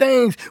into the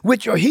things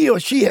which are he or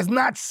she has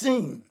not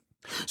seen.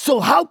 So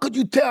how could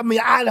you tell me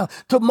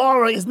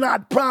tomorrow is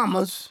not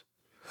promised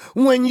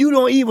when you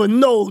don't even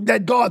know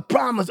that God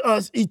promised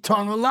us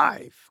eternal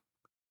life?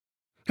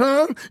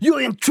 Huh?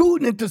 You're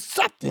intruding into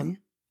something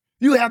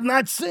you have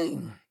not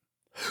seen.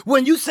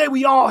 When you say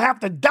we all have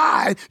to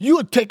die,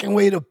 you're taking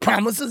away the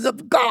promises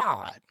of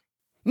God.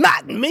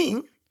 Not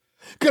me,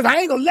 because I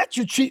ain't going to let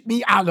you cheat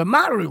me out of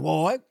my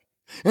reward,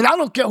 and I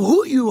don't care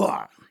who you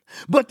are.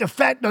 But the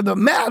fact of the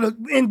matter,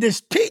 in this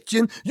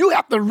teaching, you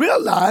have to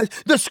realize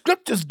the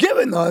scripture's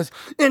giving us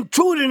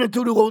intruding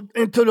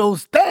into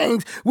those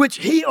things which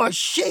he or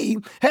she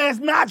has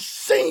not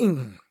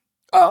seen.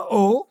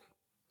 Uh-oh.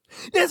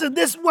 Isn't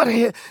this what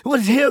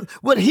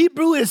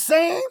Hebrew is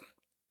saying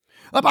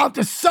about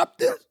the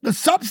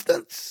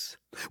substance,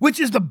 which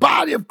is the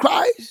body of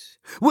Christ,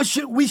 which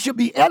we should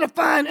be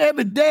edifying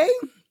every day,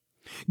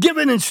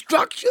 giving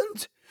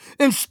instructions?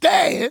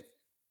 Instead,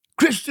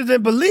 Christians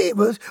and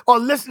believers are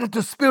listening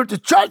to spiritual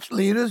church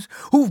leaders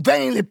who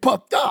vainly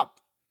puffed up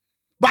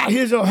by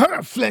his or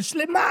her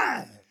fleshly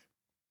mind.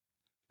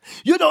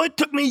 You know, it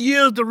took me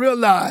years to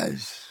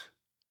realize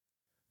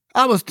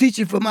I was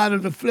teaching from out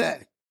of the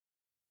flesh.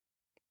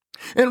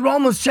 In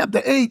Romans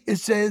chapter 8, it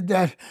says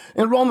that,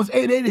 in Romans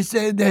 8:8, it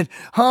says that,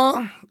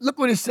 look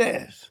what it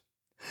says.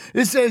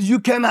 It says you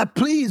cannot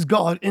please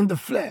God in the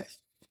flesh.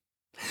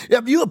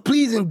 If you are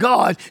pleasing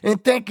God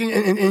and thinking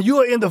and you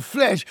are in the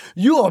flesh,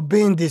 you are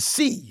being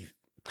deceived.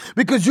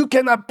 Because you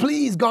cannot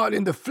please God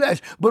in the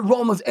flesh. But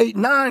Romans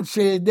 8:9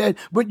 says that,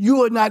 but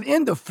you are not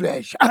in the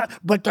flesh,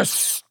 but the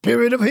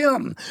Spirit of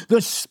him,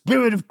 the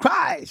Spirit of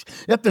Christ.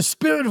 If the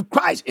Spirit of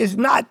Christ is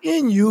not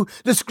in you,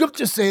 the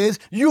scripture says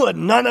you are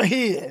none of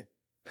his.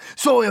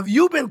 So if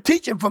you've been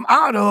teaching from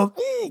out of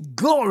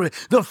glory,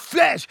 the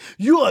flesh,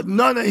 you are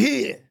none of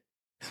his.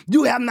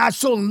 You have not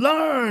so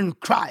learned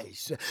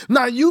Christ.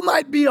 Now, you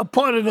might be a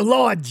part of the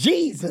Lord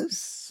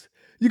Jesus.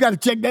 You got to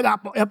check that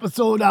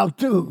episode out,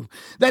 too.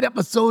 That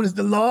episode is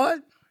the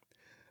Lord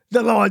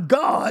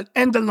God,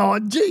 and the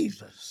Lord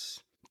Jesus.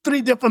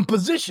 3 different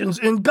positions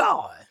in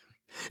God.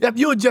 If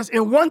you're just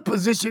in one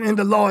position in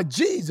the Lord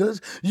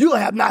Jesus, you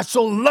have not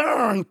so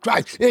learned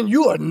Christ, and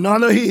you are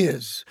none of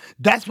his.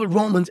 That's what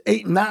Romans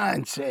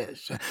 8:9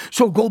 says.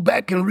 So go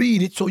back and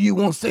read it so you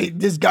won't say,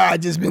 this guy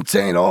just been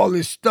saying all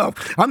this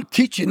stuff. I'm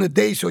teaching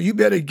today, so you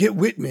better get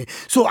with me.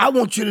 So I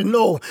want you to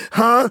know,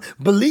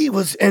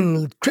 believers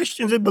and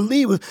Christians and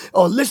believers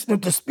are listening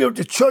to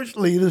spiritual church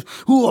leaders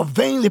who are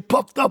vainly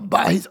puffed up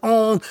by his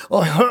own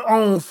or her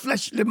own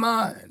fleshly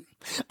mind.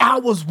 I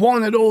was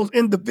one of those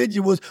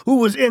individuals who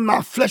was in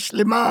my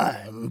fleshly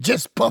mind,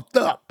 just puffed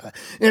up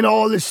in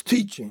all this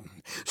teaching.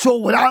 So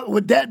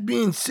with that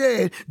being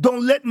said,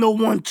 don't let no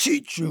one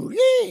cheat you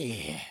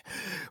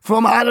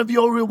from out of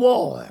your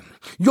reward.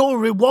 Your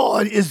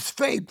reward is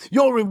faith.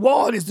 Your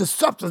reward is the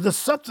substance. The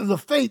substance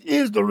of faith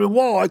is the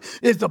reward,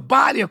 is the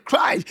body of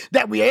Christ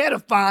that we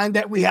edifying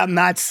that we have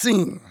not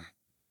seen.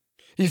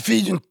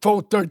 Ephesians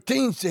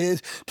 4:13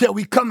 says, till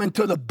we come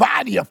into the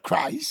body of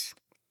Christ,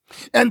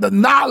 and the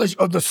knowledge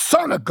of the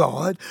Son of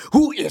God,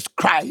 who is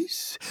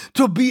Christ,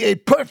 to be a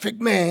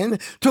perfect man,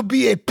 to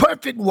be a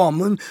perfect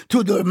woman,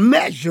 to the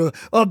measure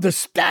of the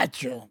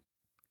stature,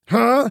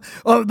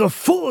 of the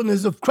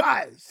fullness of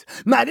Christ.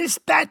 Now, this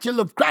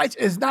stature of Christ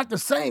is not the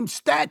same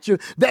stature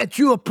that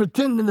you are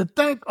pretending to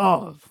think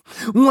of.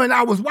 When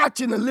I was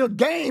watching a little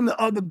game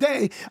the other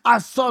day, I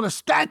saw the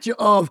stature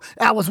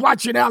I was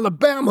watching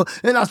Alabama,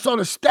 and I saw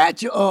the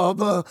stature of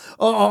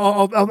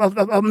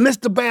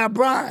Mr. Bear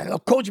Bryant, or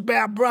Coach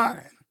Bear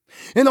Bryant.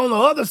 And on the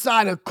other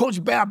side of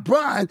Coach Bear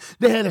Bryant,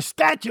 they had a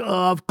statue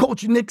of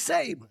Coach Nick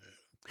Saban.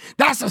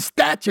 That's a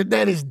statue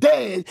that is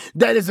dead,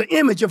 that is an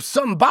image of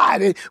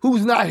somebody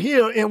who's not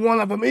here, and one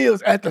of them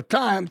is, at the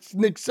time,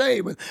 Nick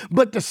Saban.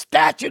 But the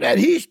statue that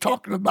he's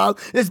talking about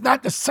is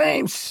not the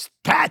same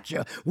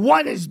stature.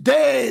 One is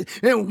dead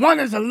and one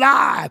is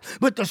alive.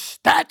 But the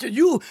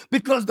statue,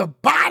 because the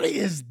body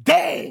is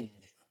dead.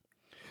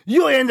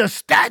 You're in the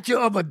stature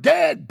of a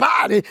dead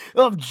body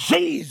of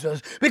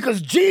Jesus, because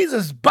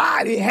Jesus'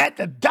 body had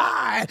to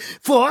die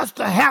for us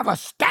to have a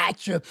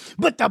stature.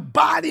 But the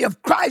body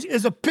of Christ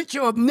is a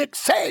picture of Nick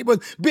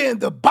Saban being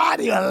the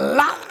body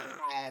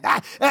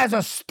alive as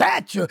a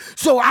stature.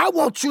 So I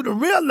want you to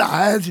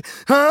realize,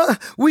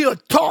 we are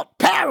taught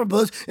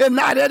parables and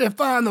not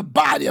edifying the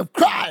body of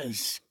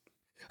Christ.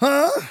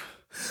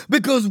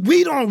 Because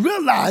we don't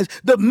realize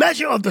the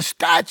measure of the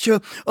stature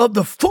of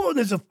the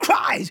fullness of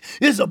Christ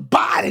is a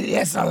body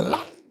that's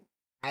alive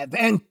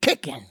and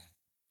kicking.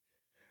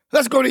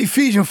 Let's go to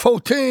Ephesians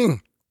 14.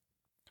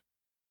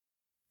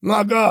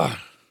 My God.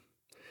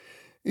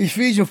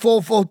 Ephesians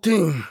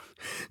 4:14.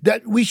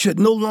 That we should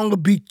no longer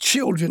be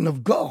children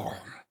of God.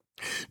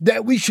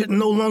 That we should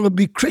no longer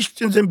be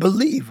Christians and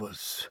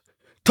believers,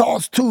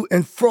 tossed to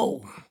and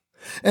fro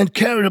and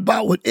carried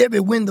about with every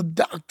wind of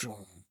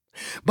doctrine,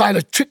 by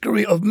the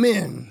trickery of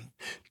men,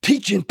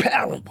 teaching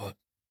parables,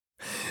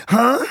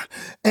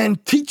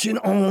 And teaching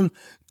on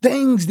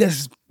things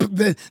that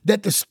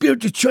the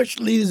spiritual church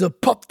leaders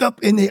have puffed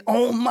up in their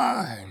own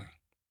mind.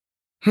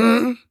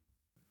 And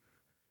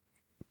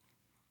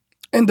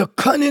the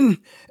cunning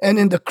and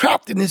in the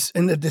craftiness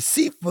and the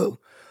deceitful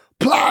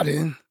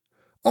plotting,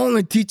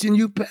 only teaching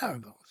you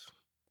parables.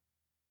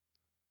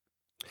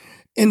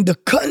 In the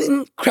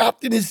cunning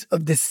craftiness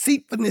of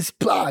deceitfulness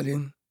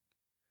plotting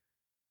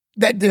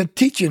that they're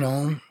teaching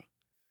on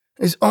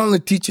is only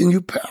teaching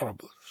you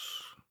parables.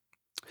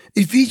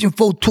 Ephesians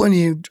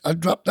 4:20, I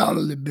dropped down a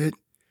little bit,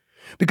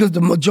 because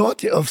the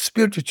majority of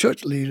spiritual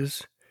church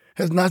leaders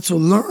has not so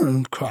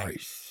learned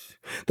Christ,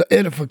 the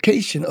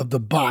edification of the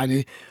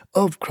body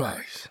of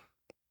Christ.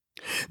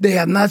 They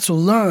have not so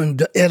learned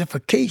the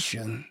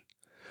edification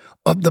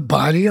of the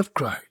body of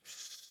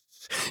Christ.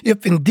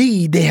 If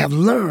indeed they have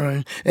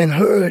learned and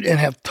heard and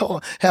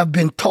have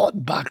been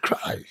taught by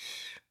Christ,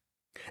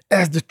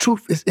 as the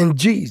truth is in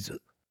Jesus.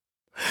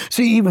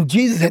 See, even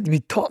Jesus had to be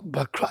taught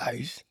by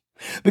Christ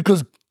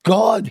because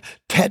God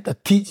had to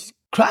teach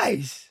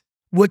Christ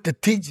what to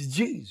teach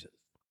Jesus.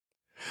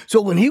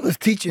 So when he was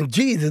teaching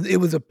Jesus, it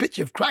was a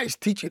picture of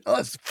Christ teaching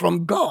us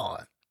from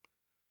God.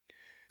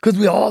 Because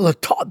we all are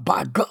taught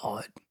by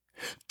God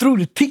through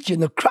the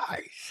teaching of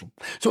Christ.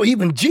 So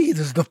even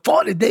Jesus, the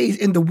 40 days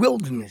in the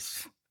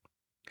wilderness,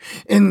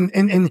 in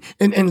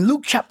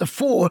Luke chapter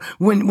 4,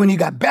 when he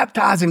got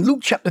baptized, in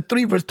Luke chapter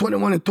 3, verse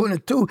 21 and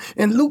 22,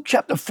 in Luke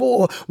chapter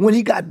 4, when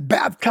he got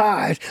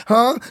baptized,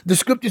 the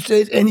scripture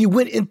says, and he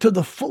went into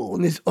the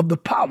fullness of the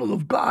power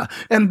of God,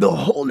 and the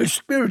Holy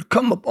Spirit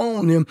come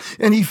upon him,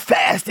 and he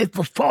fasted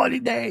for 40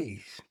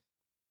 days.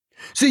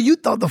 See, you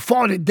thought the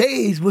 40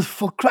 days was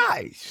for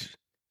Christ.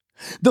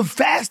 The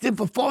fasting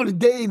for 40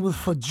 days was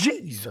for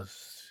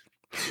Jesus.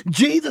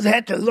 Jesus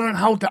had to learn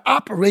how to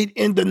operate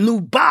in the new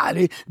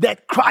body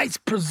that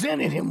Christ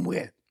presented him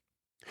with.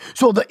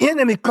 So the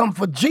enemy come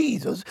for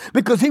Jesus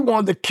because he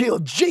wanted to kill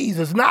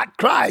Jesus, not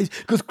Christ,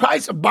 because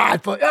Christ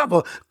abides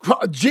forever.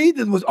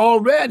 Jesus was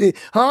already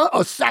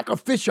a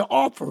sacrificial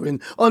offering,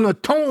 an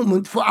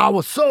atonement for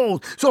our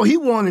souls. So he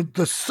wanted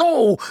the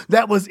soul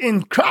that was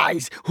in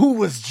Christ, who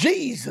was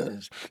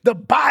Jesus, the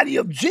body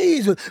of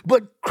Jesus.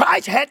 But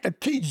Christ had to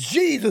teach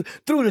Jesus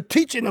through the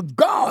teaching of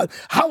God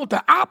how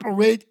to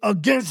operate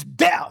against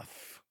death.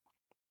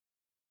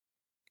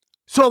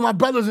 So, my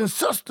brothers and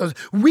sisters,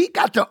 we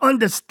got to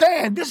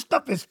understand this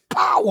stuff is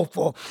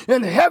powerful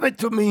and heavy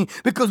to me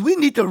because we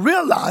need to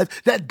realize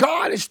that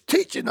God is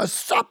teaching us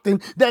something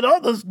that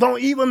others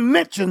don't even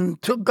mention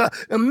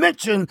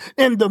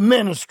in the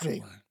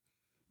ministry.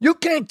 You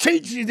can't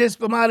teach this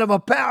from out of a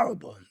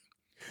parable.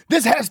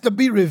 This has to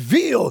be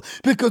revealed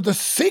because the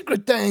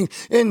secret thing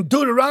in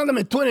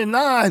Deuteronomy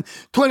 29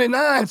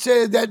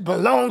 says that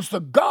belongs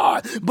to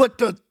God, but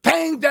the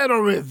things that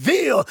are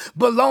revealed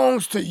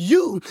belongs to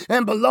you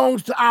and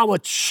belongs to our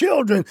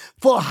children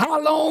for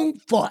how long?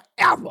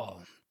 Forever.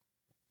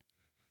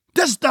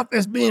 This stuff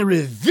is being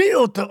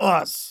revealed to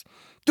us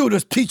through the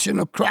teaching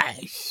of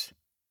Christ.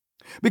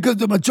 Because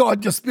the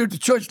majority of spiritual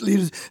church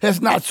leaders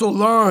has not so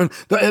learned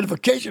the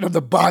edification of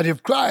the body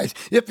of Christ,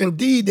 if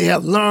indeed they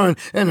have learned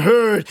and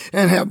heard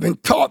and have been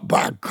taught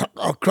by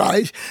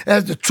Christ,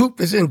 as the truth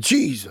is in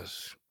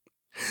Jesus.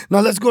 Now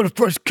let's go to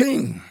 1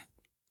 Kings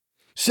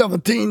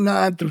 17,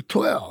 9 through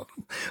 12.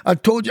 I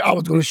told you I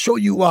was going to show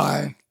you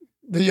why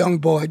the young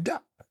boy died.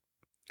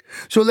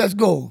 So let's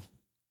go.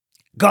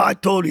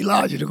 God told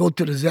Elijah to go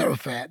to the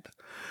Zarephath,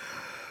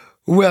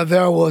 where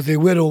there was a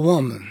widow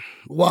woman.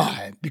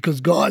 Why? Because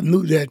God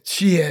knew that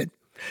she had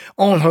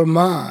on her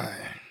mind,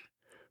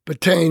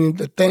 pertaining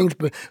to things,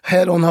 but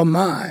had on her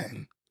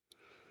mind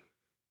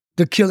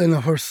the killing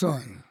of her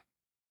son.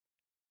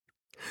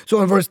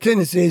 So in verse 10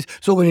 it says,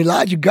 so when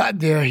Elijah got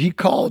there, he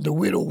called the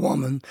widow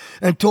woman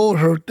and told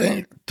her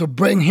to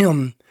bring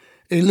him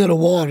a little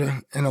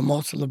water and a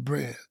morsel of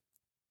bread.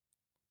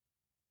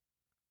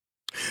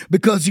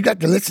 Because you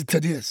got to listen to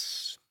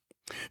this.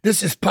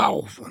 This is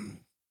powerful.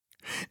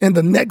 And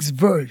the next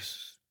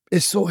verse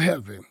is so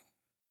heavy.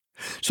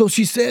 So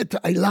she said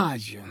to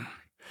Elijah,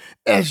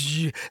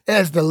 as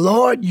the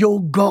Lord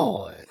your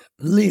God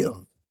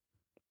live,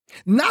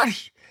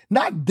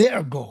 not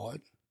their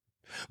God,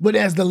 but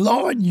as the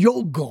Lord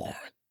your God,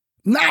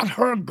 not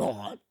her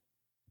God,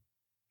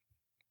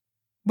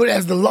 but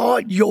as the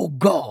Lord your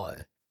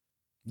God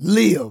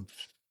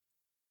lives,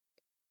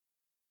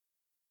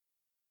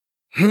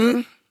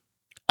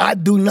 I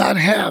do not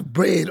have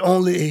bread,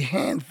 only a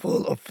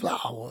handful of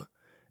flour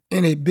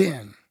in a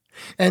bin,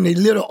 and a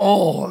little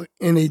oil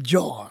in a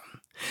jar.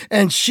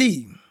 And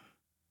see,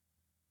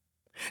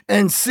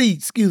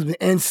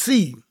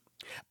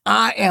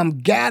 I am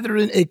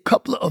gathering a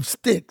couple of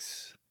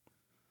sticks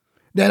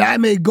that I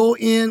may go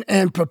in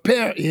and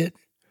prepare it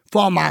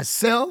for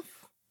myself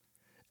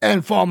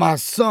and for my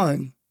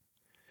son,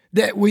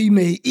 that we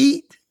may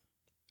eat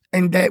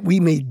and that we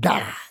may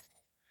die.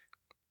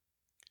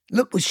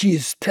 Look what she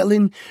is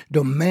telling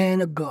the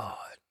man of God.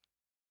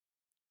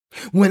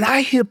 When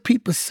I hear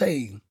people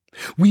say,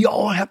 we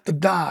all have to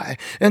die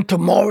and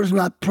tomorrow's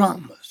not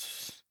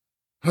promised,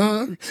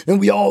 Huh? And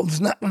we all is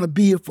not going to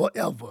be here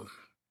forever.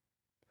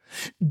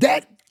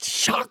 That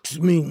shocks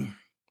me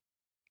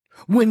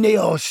when they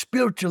are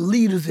spiritual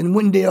leaders and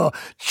when they are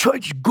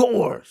church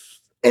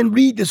goers and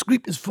read the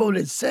scriptures for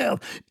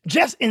themselves.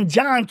 Just in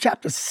John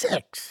chapter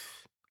 6,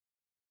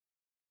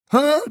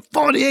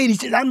 48, he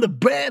says, I'm the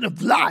bread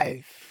of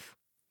life.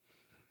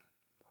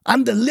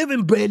 I'm the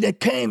living bread that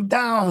came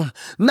down,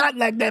 not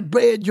like that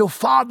bread your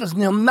fathers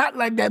them, not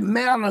like that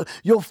manna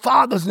your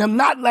fathers them,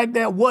 not like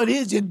that what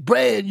is it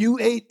bread you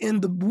ate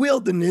in the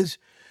wilderness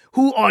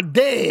who are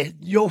dead,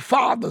 your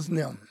fathers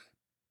them,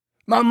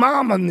 my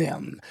mama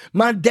them,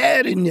 my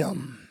daddy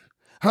them,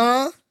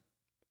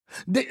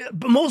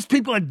 most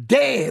people are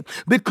dead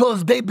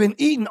because they've been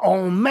eating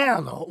on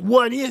manna.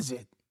 What is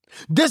it?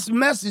 This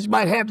message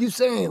might have you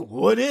saying,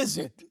 what is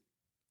it?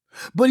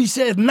 But he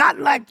says, not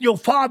like your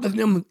fathers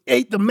them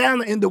ate the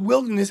manna in the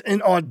wilderness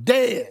and are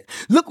dead.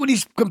 Look what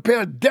he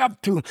compared death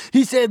to.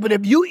 He said, but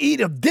if you eat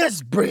of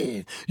this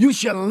bread, you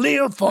shall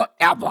live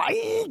forever.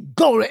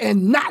 Go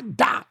and not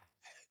die.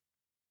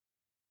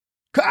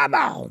 Come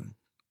on.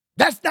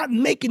 That's not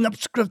making up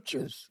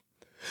scriptures.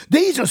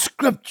 These are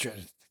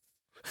scriptures.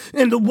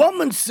 And the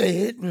woman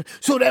said,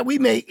 so that we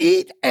may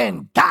eat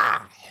and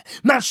die.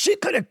 Now, she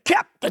could have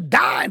kept the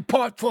dying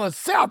part for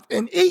herself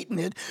and eaten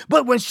it,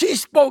 but when she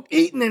spoke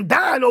eating and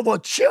dying over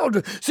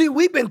children, see,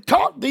 we've been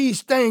taught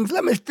these things.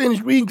 Let me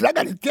finish reading, because I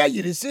got to tell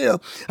you this here.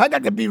 I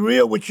got to be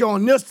real with you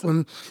on this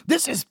one.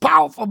 This is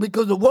powerful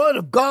because the word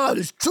of God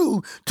is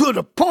true to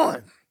the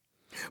point.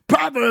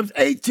 Proverbs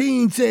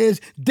 18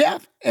 says,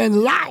 death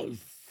and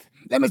life.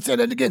 Let me say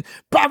that again.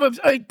 Proverbs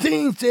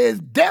 18 says,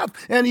 death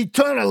and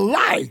eternal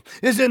life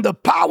is in the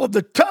power of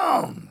the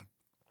tongue.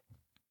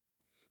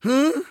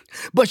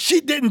 But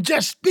she didn't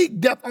just speak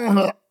death on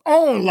her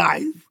own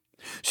life.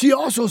 She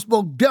also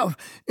spoke death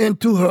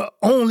into her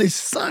only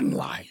son's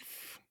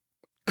life.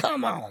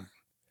 Come on.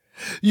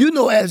 You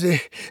know, as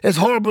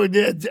horrible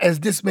as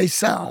this may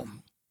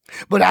sound,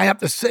 but I have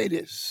to say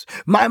this.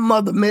 My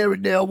mother, Mary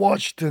Dale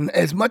Washington,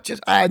 as much as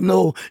I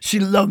know she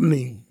loved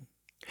me,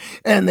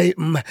 and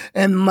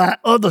my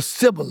other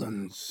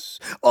siblings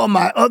or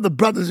my other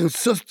brothers and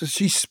sisters,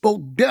 she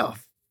spoke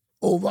death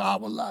over our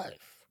life.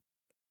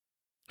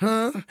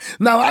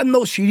 Now, I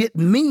know she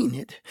didn't mean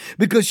it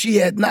because she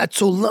had not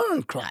so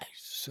learned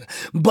Christ.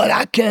 But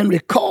I can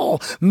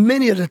recall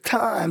many of the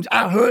times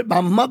I heard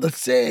my mother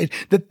say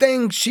the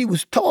things she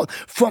was taught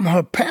from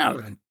her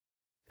parents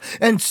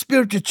and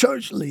spiritual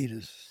church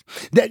leaders.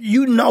 That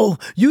you know,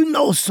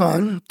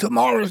 son,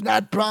 tomorrow is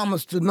not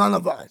promised to none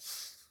of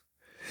us.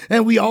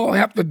 And we all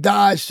have to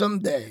die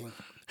someday.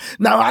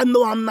 Now, I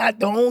know I'm not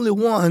the only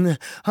one,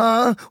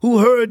 who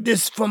heard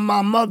this from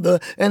my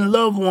mother and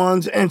loved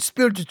ones and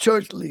spiritual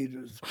church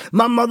leaders.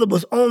 My mother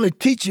was only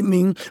teaching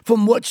me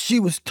from what she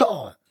was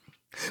taught.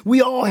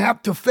 We all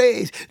have to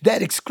face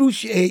that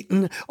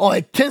excruciating or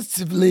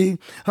intensely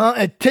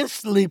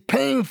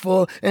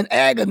painful and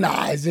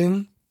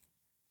agonizing,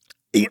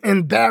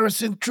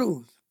 embarrassing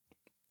truth.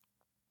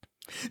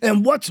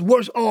 And what's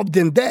worse off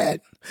than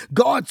that,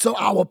 God saw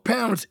our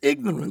parents'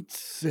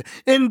 ignorance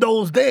in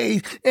those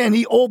days, and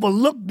he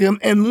overlooked them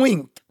and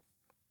winked.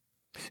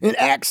 In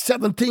Acts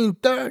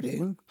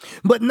 17:30,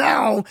 but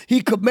now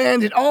he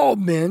commanded all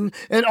men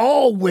and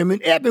all women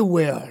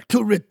everywhere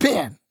to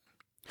repent.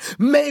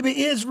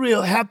 Maybe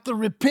Israel have to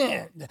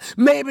repent.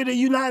 Maybe the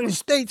United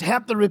States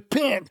have to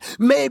repent.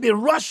 Maybe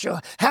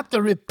Russia have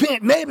to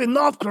repent. Maybe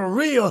North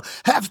Korea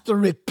have to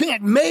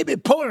repent. Maybe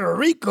Puerto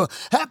Rico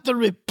have to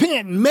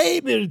repent.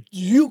 Maybe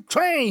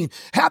Ukraine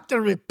have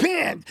to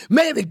repent.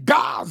 Maybe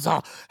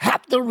Gaza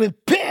have to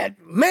repent.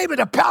 Maybe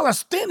the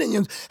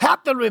Palestinians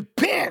have to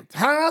repent.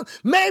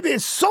 Maybe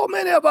so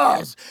many of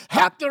us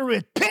have to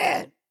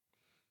repent.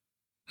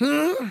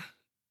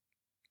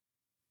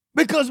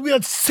 Because we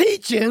are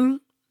teaching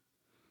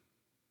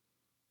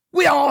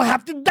we all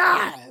have to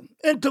die,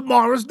 and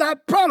tomorrow's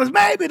not promised.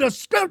 Maybe the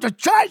spiritual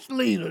church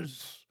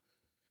leaders,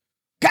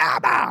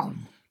 come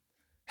on,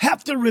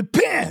 have to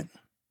repent.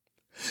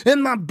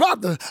 And my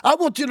brother, I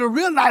want you to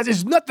realize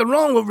there's nothing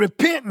wrong with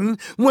repenting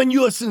when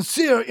you are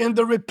sincere in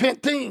the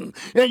repenting.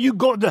 And you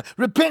go to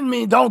repent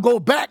means don't go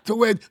back to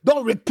where,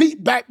 don't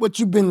repeat back what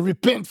you've been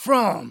repent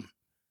from.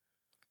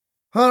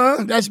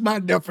 That's my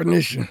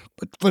definition,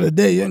 but for the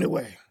day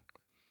anyway.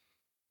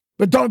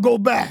 But don't go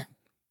back.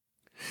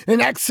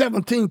 In Acts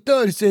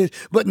 17:30 says,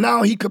 but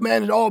now he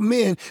commanded all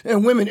men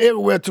and women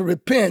everywhere to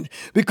repent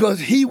because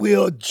he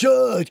will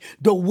judge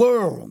the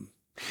world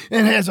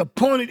and has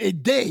appointed a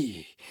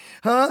day,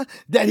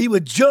 that he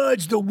would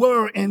judge the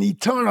world in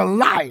eternal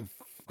life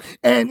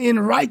and in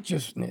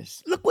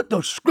righteousness. Look what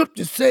the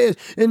scripture says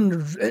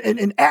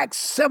in Acts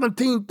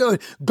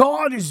 17:30.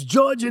 God is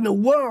judging the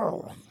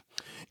world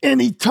in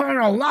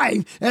eternal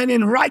life and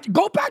in right.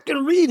 Go back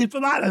and read it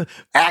from out of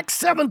Acts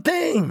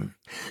 17.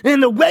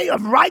 And the way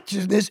of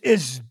righteousness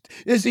is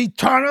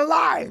eternal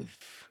life.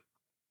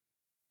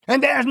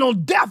 And there's no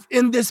death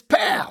in this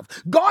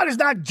path. God is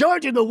not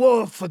judging the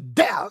world for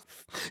death.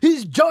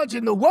 He's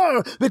judging the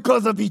world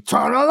because of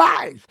eternal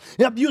life.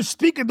 If you're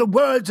speaking the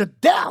words of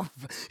death,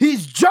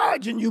 he's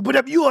judging you. But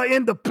if you are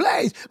in the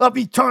place of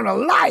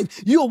eternal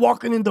life, you're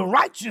walking in the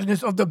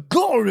righteousness of the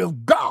glory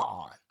of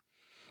God.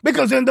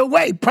 Because in the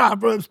way,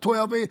 Proverbs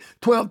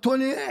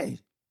 12:28.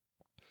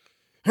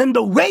 In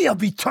the way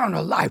of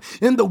eternal life,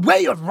 in the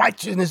way of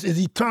righteousness is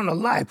eternal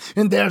life,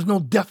 and there's no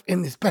death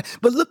in this path.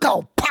 But look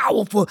how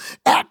powerful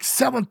Acts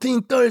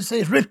 17:30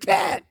 says,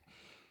 repent,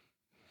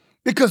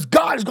 because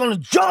God is going to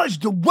judge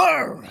the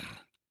world.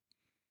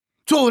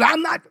 So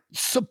I'm not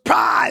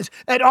surprised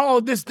at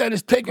all this that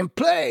is taking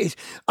place.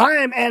 I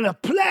am in a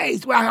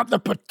place where I have to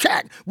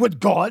protect what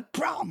God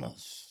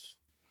promised,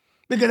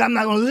 because I'm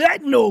not going to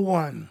let no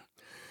one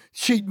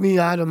cheat me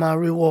out of my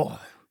reward.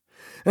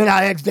 And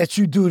I ask that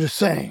you do the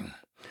same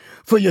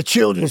for your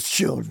children's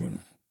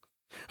children.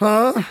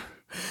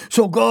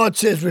 So God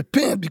says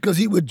repent, because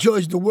he will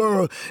judge the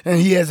world, and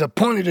he has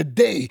appointed a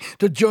day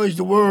to judge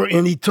the world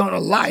in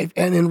eternal life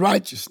and in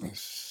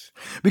righteousness.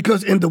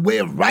 Because in the way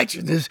of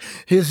righteousness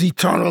is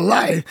eternal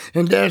life,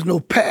 and there's no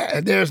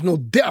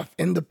death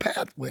in the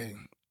pathway.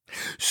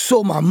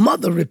 So my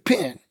mother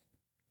repent,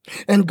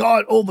 and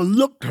God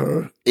overlooked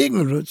her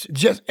ignorance,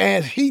 just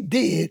as he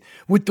did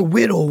with the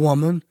widow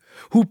woman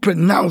who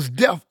pronounced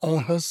death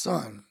on her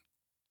son.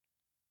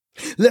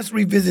 Let's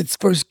revisit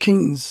 1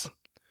 Kings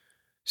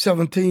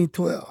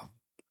 17:12.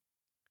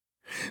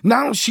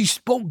 Now she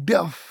spoke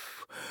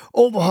death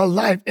over her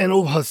life and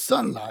over her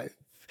son's life.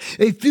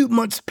 A few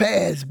months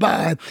passed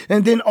by,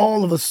 and then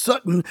all of a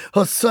sudden,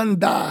 her son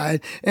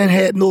died and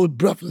had no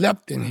breath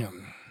left in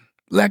him.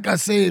 Like I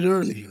said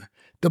earlier,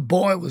 the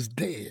boy was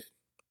dead.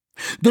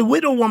 The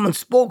widow woman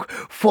spoke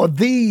for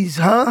these,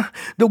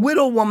 The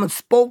widow woman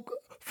spoke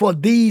for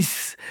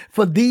these.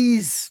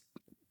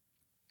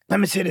 Let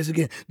me say this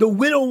again. The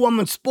widow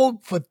woman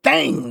spoke for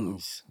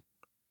things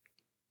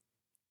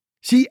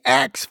she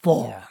asked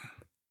for,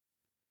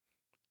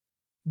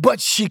 but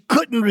she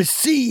couldn't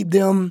receive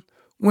them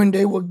when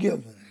they were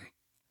given.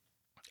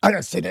 I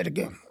gotta say that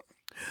again.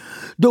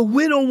 The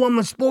widow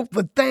woman spoke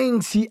for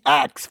things she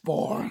asked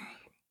for,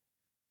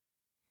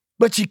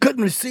 but she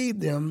couldn't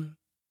receive them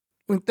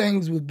when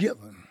things were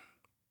given.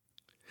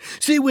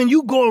 See, when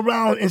you go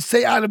around and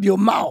say out of your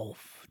mouth,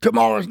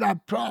 tomorrow's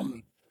not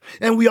promised,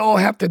 and we all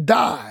have to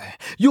die,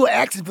 you're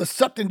asking for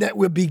something that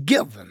will be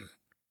given.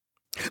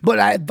 But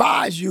I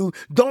advise you,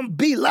 don't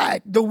be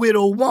like the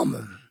widow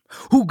woman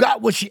who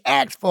got what she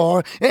asked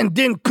for and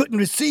then couldn't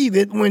receive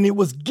it when it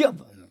was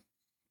given.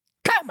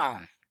 Come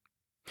on.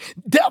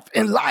 Death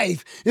and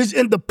life is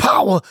in the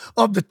power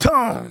of the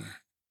tongue.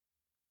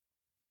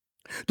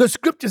 The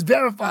scriptures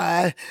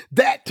verify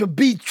that to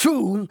be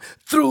true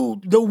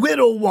through the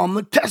widow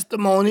woman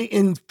testimony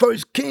in 1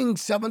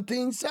 Kings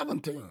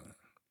 17:17.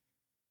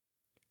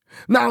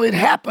 Now it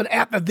happened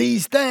after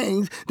these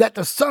things that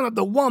the son of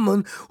the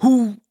woman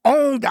who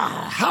owned the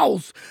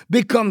house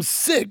becomes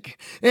sick,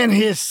 and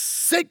his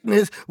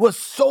sickness was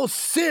so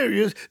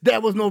serious there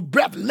was no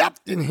breath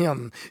left in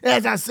him.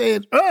 As I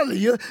said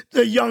earlier,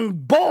 the young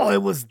boy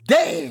was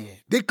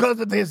dead because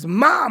of his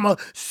mama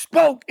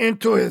spoke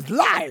into his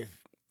life.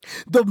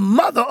 The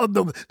mother of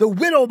the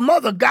widow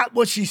mother got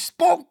what she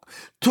spoke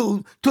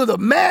to the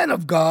man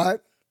of God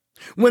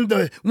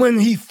when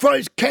he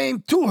first came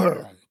to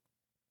her.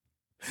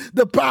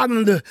 The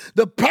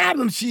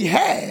problem she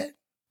had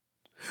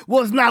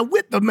was not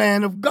with the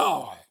man of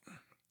God.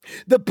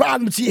 The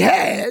problem she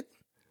had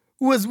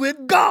was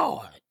with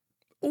God.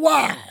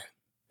 Why?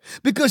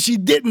 Because she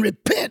didn't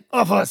repent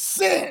of her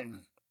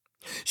sin.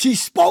 She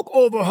spoke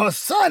over her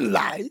son's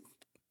life.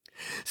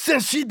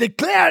 Since she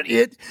declared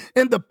it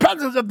in the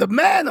presence of the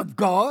man of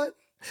God,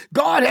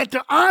 God had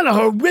to honor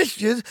her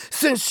wishes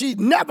since she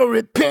never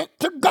repented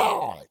to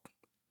God.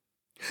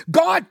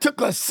 God took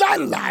her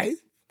son's life,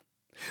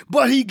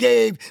 but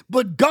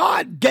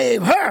God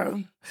gave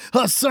her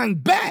son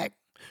back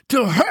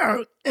to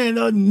her in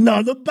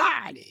another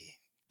body.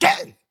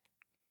 Okay.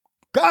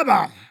 Come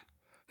on.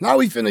 Now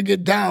we finna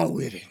get down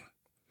with it.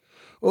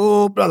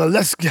 Oh, brother,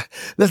 let's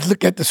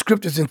look at the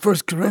scriptures in 1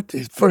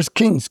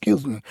 Kings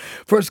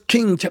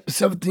chapter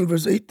 17,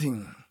 verse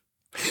 18.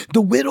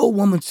 The widow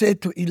woman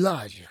said to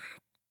Elijah,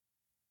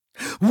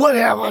 "What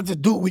have I to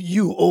do with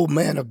you, O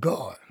man of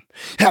God?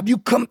 Have you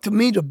come to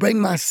me to bring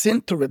my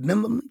sin to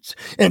remembrance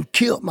and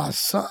kill my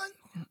son?"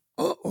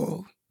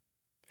 Uh-oh.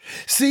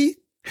 See,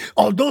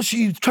 although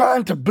she's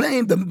trying to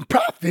blame the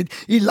prophet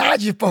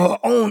Elijah for her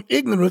own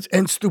ignorance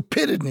and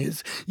stupidity,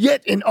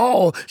 yet in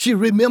all she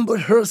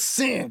remembered her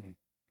sin.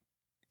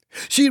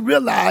 She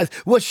realized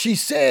what she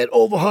said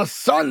over her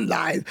son's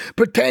life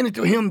pertaining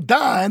to him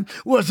dying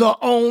was her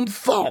own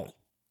fault.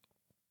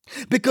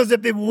 Because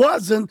if it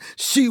wasn't,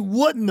 she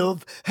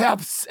wouldn't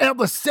have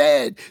ever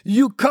said,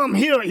 "You come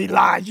here,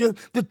 Elijah,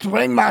 to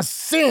bring my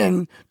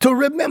sin to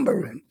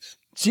remembrance."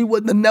 She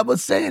wouldn't have never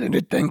said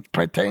anything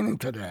pertaining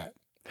to that.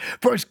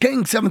 1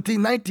 Kings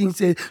 17:19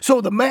 says, "So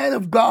the man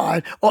of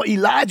God, or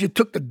Elijah,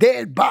 took the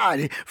dead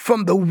body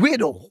from the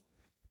widow."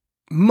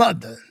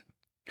 mother.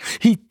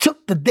 He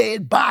took the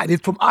dead body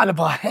from out of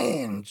her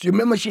hands. You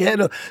remember she had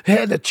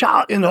a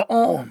child in her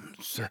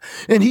arms,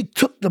 and he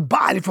took the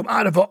body from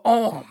out of her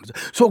arms.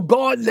 So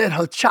God let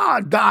her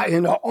child die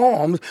in her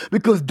arms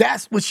because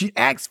that's what she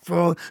asked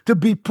for, to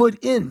be put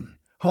in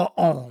her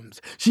arms.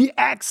 She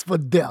asked for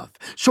death.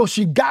 So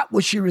she got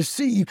what she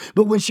received,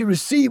 but when she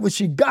received what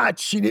she got,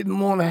 she didn't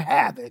want to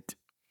have it.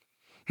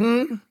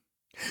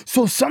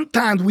 So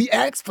sometimes we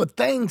ask for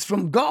things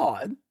from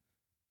God,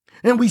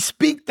 and we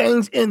speak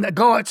things in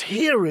God's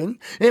hearing,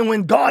 and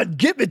when God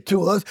give it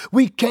to us,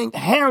 we can't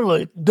handle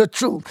it, the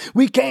truth.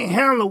 We can't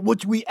handle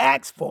what we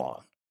ask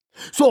for.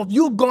 So if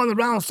you're going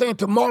around saying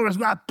tomorrow is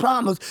not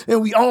promised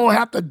and we all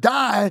have to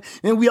die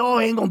and we all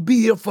ain't going to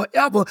be here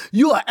forever,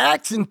 you are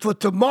asking for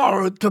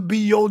tomorrow to be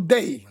your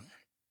day.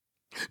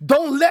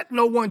 Don't let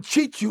no one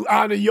cheat you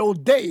out of your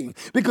day,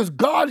 because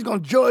God is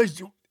going to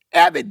judge you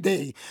every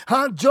day.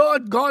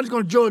 God is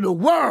going to judge the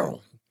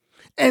world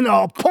in an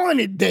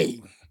appointed day.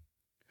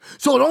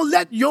 So don't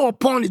let your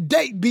appointed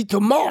date be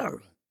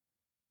tomorrow,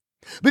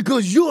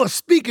 because you are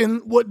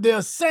speaking what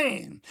they're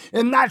saying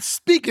and not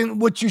speaking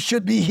what you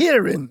should be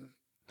hearing.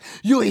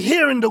 You're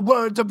hearing the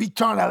words of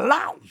eternal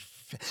life.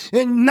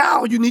 And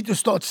now you need to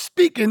start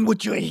speaking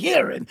what you're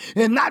hearing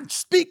and not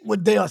speak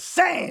what they are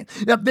saying.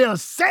 If they are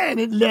saying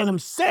it, let them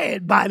say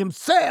it by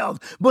themselves,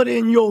 but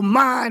in your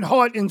mind,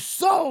 heart, and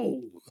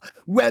soul,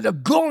 where the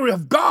glory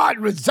of God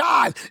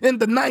resides in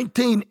the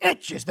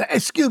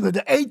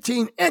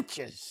 18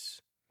 inches.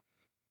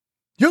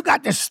 You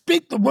got to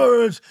speak the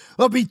words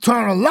of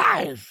eternal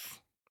life.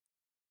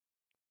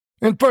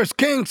 In 1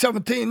 Kings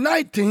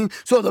 17:19,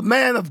 so the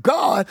man of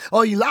God,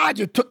 or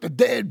Elijah, took the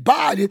dead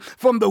body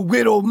from the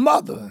widowed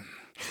mother.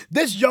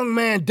 This young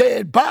man's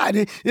dead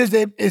body is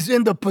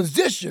in the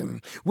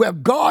position where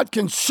God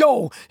can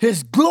show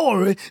his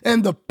glory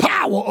and the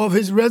power of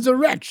his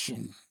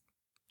resurrection.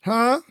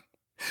 1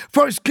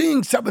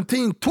 Kings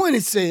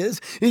 17:20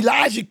 says,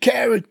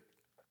 Elijah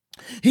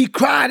he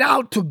cried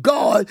out to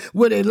God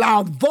with a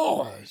loud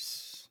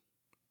voice.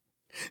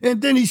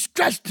 And then he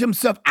stretched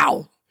himself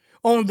out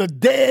on the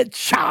dead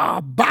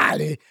child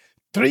body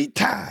 3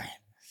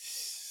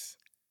 times.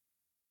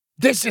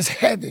 This is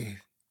heavy.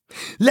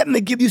 Let me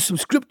give you some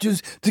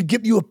scriptures to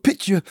give you a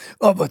picture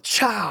of a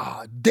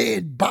child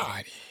dead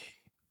body.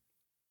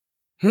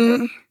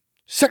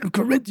 2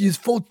 Corinthians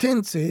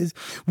 4:10 says,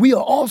 we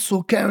are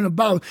also carrying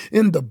about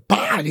in the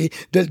body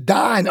the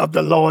dying of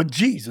the Lord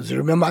Jesus.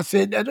 Remember I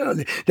said that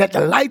earlier, that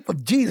the life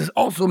of Jesus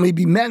also may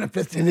be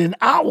manifested in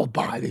our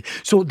body.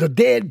 So the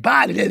dead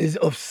body that is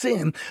of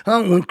sin,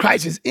 when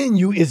Christ is in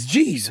you, is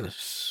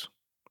Jesus.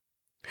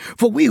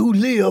 For we who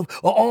live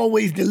are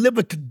always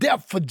delivered to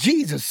death for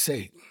Jesus'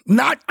 sake.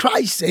 Not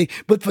Christ's sake,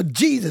 but for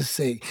Jesus'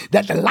 sake,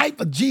 that the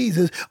life of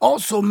Jesus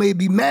also may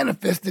be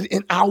manifested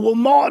in our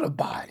mortal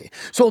body.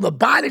 So the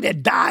body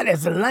that died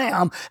as a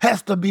lamb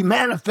has to be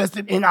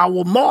manifested in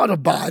our mortal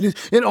bodies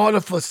in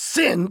order for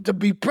sin to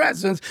be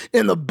present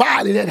in the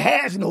body that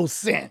has no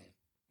sin.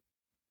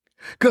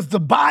 Because the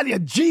body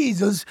of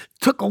Jesus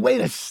took away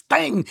the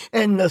stain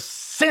and the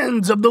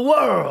sins of the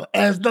world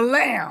as the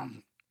lamb.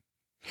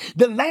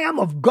 The Lamb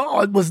of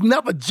God was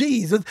never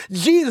Jesus.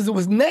 Jesus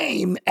was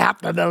named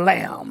after the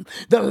Lamb.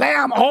 The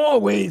Lamb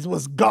always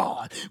was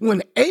God.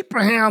 When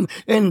Abraham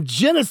in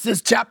Genesis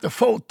chapter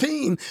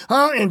 14,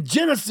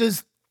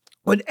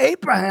 when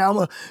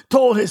Abraham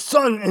told his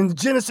son in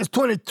Genesis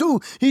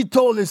 22, he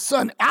told his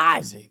son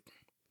Isaac.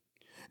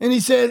 And he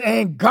said,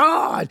 and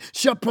God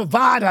shall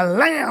provide a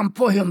lamb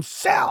for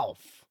himself,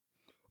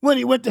 when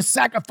he went to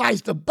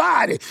sacrifice the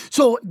body.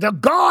 So the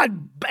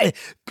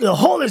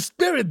Holy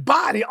Spirit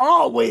body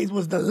always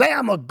was the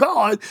Lamb of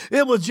God.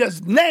 It was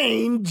just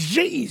named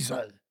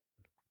Jesus.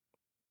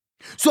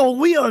 So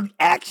we are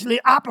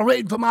actually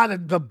operating from out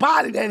of the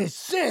body that is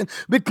sin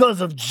because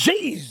of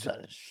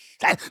Jesus.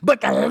 But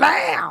the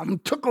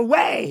Lamb took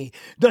away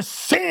the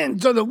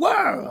sins of the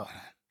world.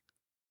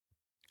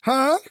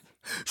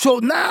 So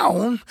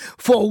now,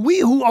 for we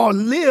who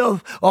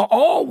live are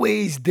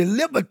always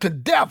delivered to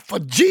death for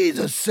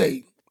Jesus'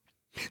 sake,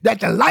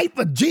 that the life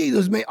of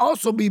Jesus may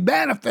also be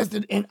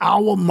manifested in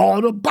our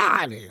mortal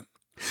body.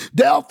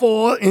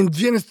 Therefore, in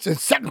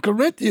Genesis 2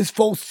 Corinthians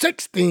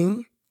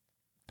 4:16,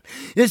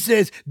 it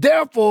says,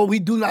 therefore we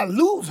do not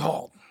lose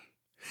heart,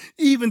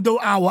 even though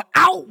our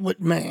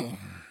outward man.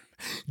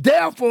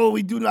 Therefore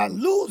we do not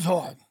lose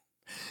heart,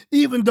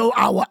 even though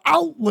our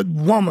outward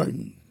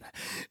woman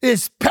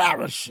is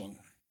perishing.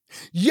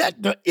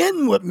 Yet the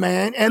inward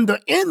man and the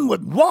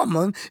inward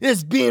woman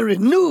is being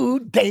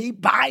renewed day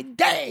by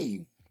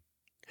day.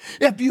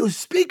 If you're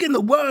speaking the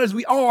words,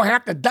 we all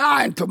have to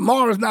die and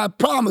tomorrow's not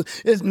promised,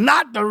 it's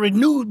not the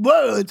renewed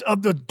words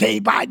of the day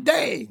by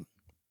day.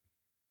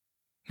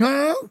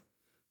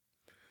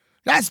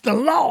 That's the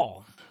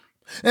law.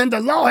 And the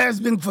law has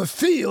been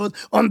fulfilled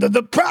under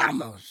the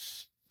promise.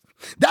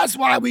 That's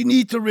why we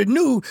need to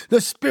renew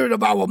the spirit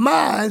of our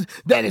minds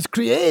that is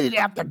created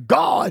after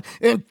God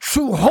in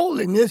true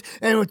holiness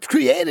and was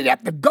created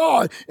after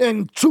God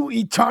in true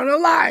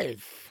eternal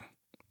life.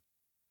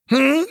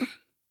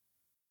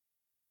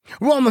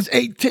 Romans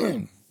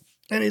 8:10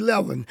 and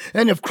 11.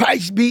 And if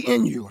Christ be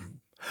in you,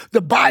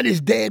 the body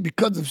is dead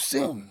because of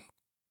sin,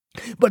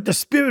 but the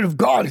Spirit of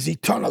God is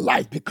eternal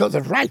life because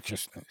of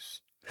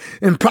righteousness.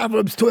 In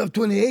Proverbs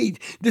 12:28,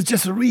 this is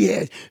just a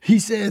rehash. He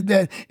says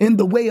that in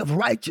the way of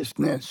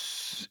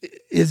righteousness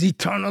is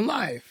eternal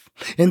life,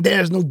 and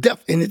there is no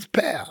death in its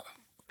path.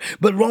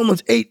 But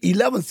Romans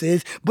 8:11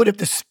 says, but if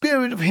the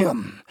Spirit of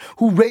him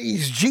who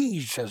raised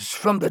Jesus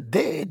from the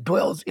dead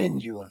dwells in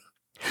you.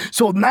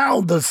 So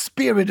now the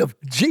Spirit of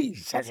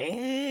Jesus,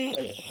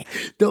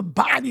 the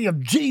body of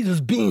Jesus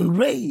being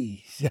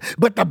raised,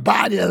 but the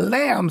body of the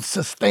Lamb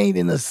sustained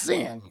in a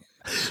sin.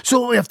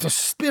 So if the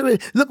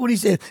Spirit, look what he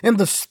says, and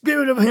the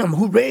Spirit of him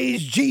who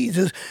raised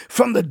Jesus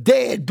from the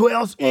dead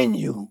dwells in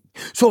you.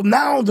 So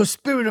now the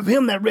Spirit of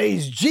him that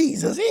raised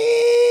Jesus,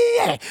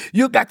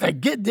 you got to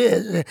get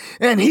this,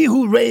 and he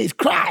who raised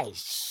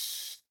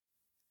Christ,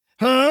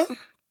 and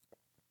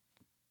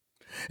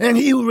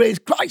he who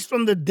raised Christ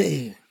from the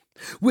dead,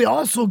 we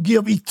also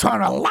give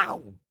eternal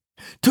life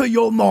to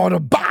your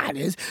mortal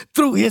bodies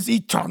through his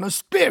eternal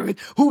Spirit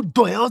who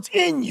dwells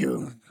in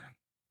you.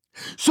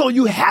 So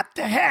you have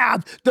to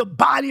have the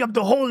body of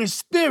the Holy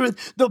Spirit,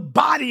 the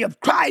body of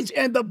Christ,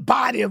 and the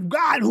body of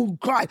God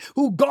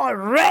who God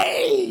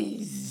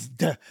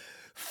raised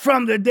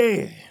from the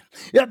dead.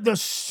 If the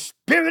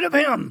Spirit of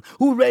him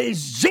who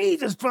raised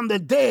Jesus from the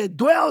dead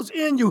dwells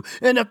in you,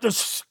 and if the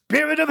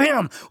Spirit of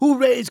him who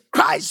raised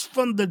Christ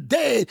from the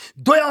dead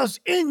dwells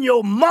in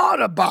your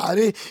mortal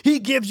body, he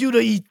gives you the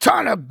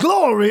eternal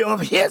glory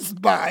of his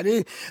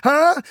body,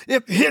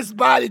 if his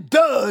body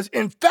does,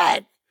 in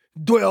fact,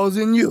 dwells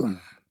in you.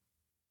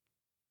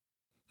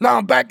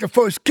 Now back to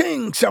 1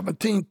 Kings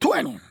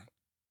 17:20.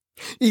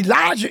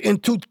 Elijah in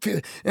 2,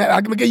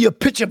 I'm going to give you a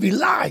picture of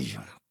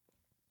Elijah.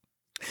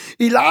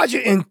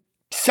 Elijah in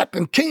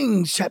 2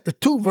 Kings chapter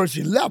 2, verse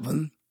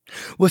 11,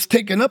 was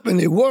taken up in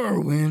a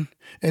whirlwind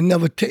and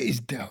never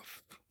tasted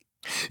death.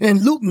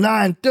 In Luke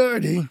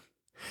 9:30,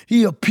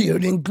 he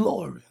appeared in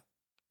glory.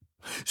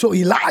 So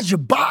Elijah's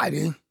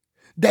body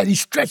that he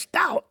stretched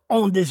out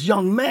on this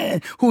young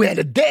man who had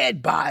a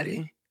dead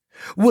body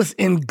was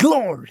in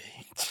glory.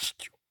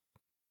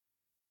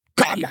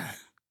 Come on.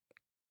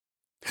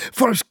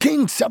 1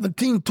 Kings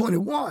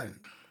 17:21.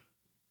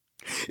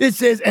 It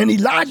says, and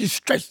Elijah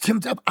stretched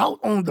himself out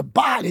on the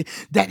body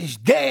that is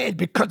dead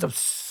because of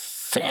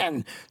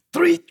sin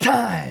 3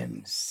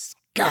 times.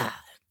 God.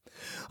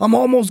 I'm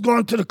almost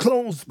going to the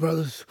close,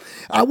 brothers.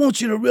 I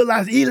want you to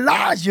realize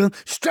Elijah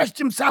stretched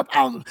himself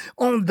out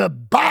on the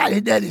body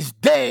that is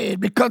dead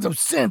because of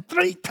sin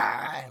 3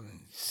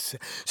 times.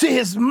 See,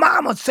 his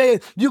mama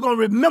said, you're going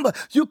to remember,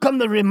 you come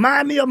to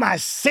remind me of my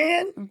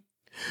sin?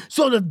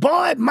 So the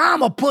boy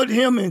mama put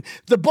him in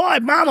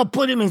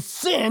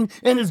sin,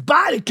 and his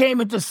body came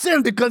into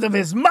sin because of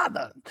his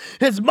mother.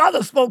 His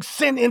mother spoke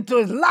sin into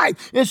his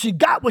life, and she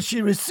got what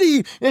she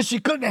received, and she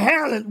couldn't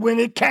handle it when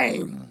it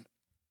came.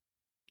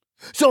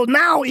 So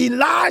now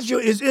Elijah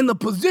is in the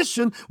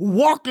position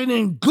walking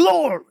in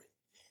glory.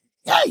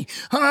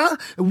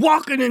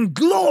 Walking in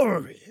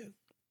glory.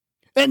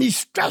 And he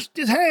stretched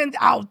his hand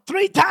out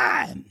 3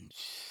 times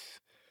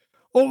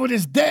over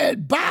this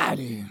dead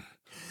body.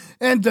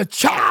 And the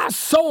child's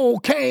soul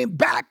came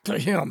back to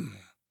him.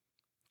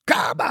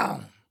 Come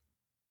on.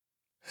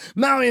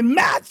 Now in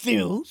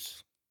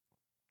Matthew's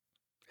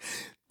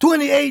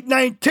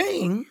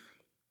 28:19,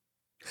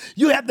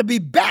 you have to be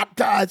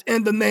baptized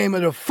in the name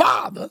of the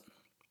Father,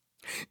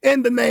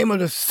 in the name of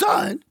the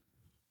Son,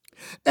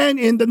 and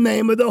in the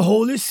name of the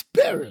Holy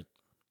Spirit.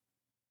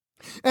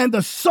 And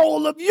the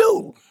soul of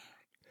you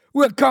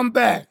will come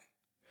back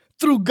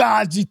through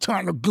God's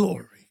eternal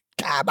glory.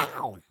 Come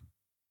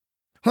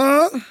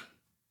on.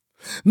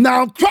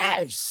 Now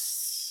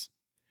Christ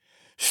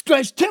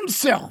stretched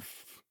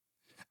himself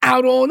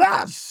out on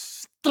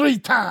us 3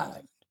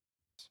 times.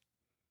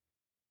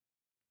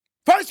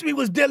 First we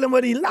was dealing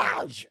with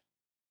Elijah.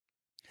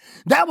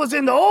 That was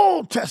in the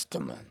Old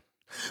Testament.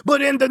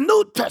 But in the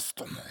New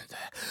Testament,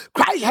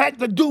 Christ had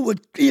to do what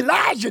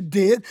Elijah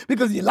did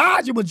because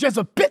Elijah was just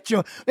a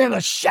picture and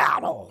a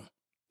shadow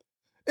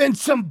and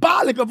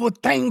symbolic of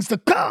what things to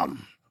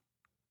come.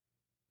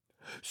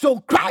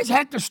 So Christ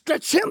had to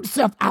stretch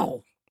himself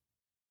out.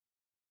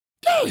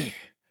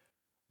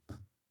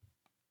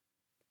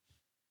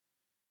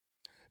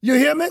 You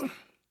hear me?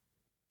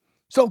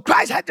 So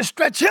Christ had to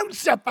stretch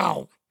himself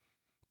out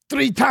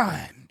 3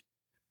 times.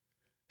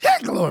 Yeah,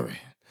 glory.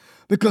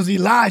 Because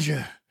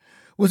Elijah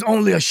was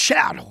only a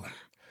shadow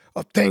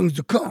of things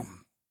to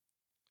come.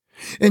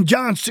 In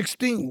John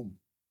 16,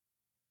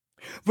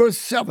 verse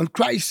 7,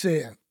 Christ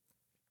said,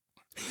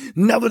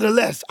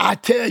 nevertheless, I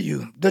tell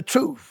you the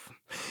truth.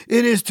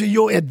 It is to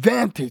your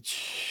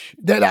advantage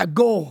that I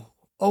go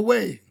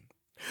away.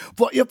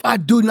 For if I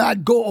do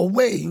not go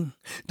away,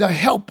 the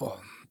helper,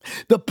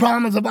 the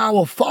promise of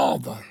our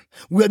Father,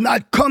 will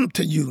not come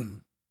to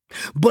you.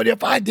 But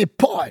if I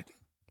depart,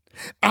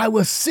 I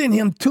will send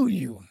him to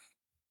you.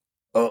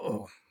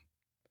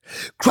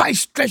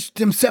 Christ stretched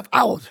himself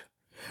out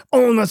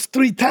on us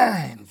 3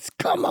 times.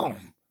 Come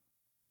on.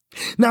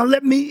 Now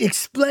let me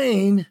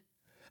explain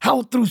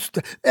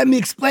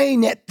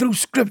that through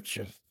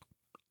Scripture.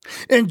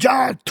 In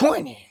John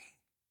 20,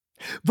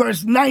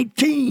 verse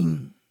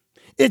 19,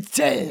 it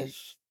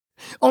says,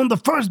 on the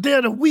first day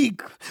of the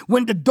week,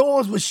 when the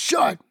doors were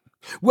shut,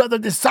 where the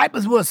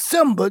disciples were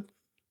assembled,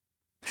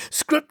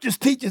 Scriptures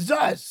teaches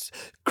us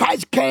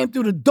Christ came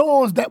through the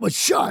doors that were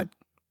shut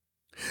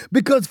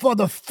because for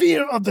the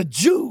fear of the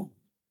Jew.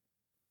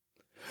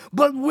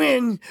 But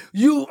when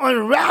you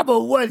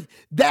unravel what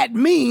that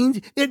means,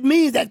 it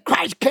means that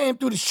Christ came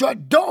through the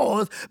shut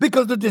doors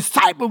because the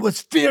disciple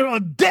was fear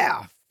of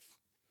death.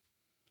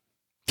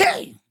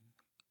 Okay.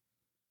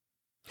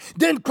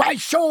 Then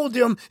Christ showed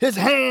them his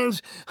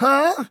hands,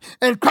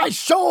 and Christ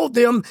showed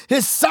them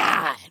his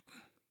side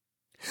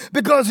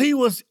because he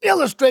was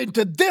illustrating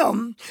to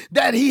them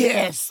that he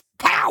has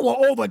power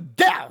over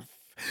death,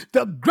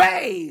 the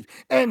grave,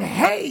 and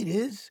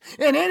Hades,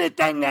 and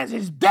anything that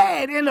is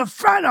dead in the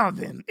front of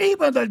him.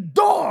 Even the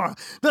door,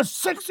 the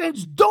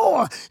 6-inch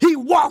door, he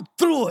walked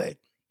through it.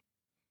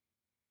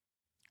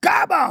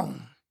 Come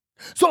on.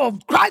 So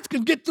if Christ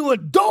can get through a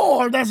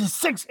door that's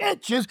 6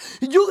 inches,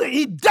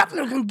 he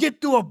definitely can get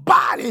through a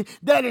body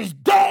that is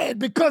dead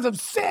because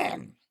of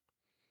sin.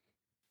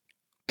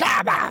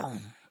 Come on.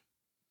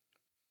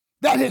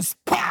 That his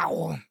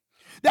power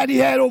that he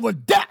had over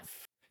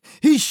death.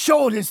 He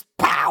showed his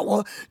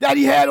power that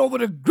he had over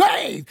the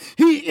grave.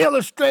 He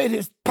illustrated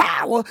his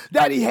power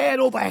that he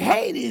had over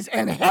Hades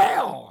and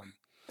hell.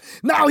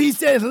 Now he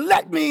says,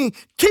 let me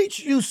teach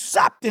you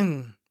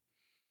something.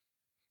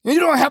 And you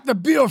don't have to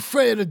be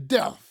afraid of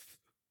death.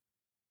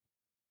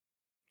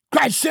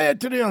 Christ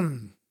said to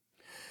them,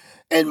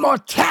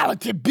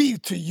 immortality be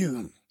to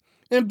you.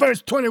 In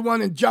verse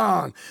 21 in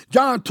John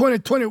 20,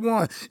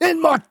 21,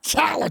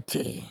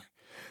 immortality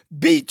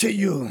be to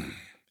you.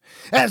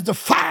 As the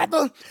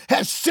Father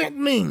has sent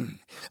me,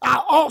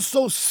 I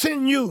also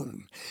send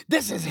you.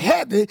 This is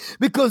heavy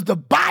because the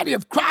body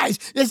of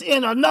Christ is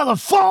in another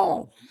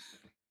form.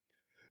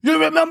 You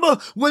remember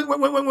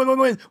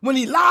when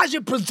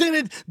Elijah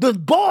presented the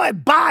boy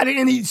body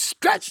and he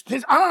stretched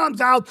his arms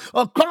out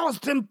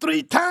across him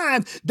 3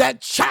 times,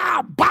 that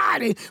child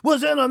body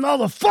was in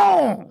another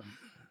form.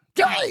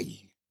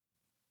 Okay.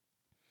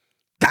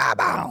 Come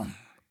on.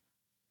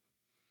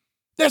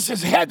 This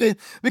is heavy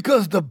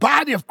because the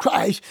body of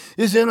Christ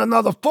is in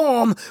another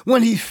form.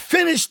 When he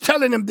finished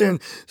telling them then,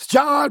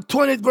 John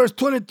 20, verse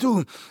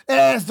 22,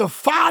 as the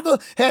Father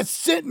has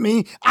sent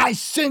me, I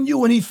send you.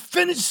 When he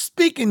finished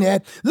speaking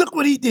that, look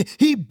what he did.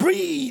 He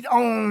breathed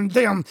on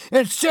them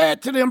and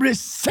said to them,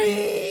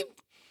 receive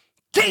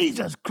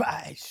Jesus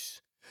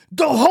Christ,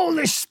 the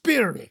Holy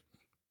Spirit.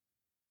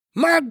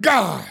 My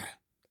God.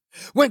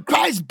 When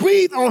Christ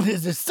breathed on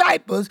his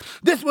disciples,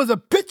 this was a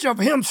picture of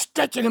him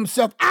stretching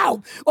himself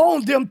out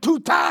on them 2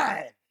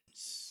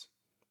 times.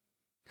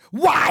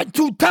 Why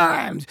 2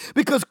 times?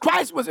 Because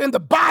Christ was in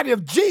the body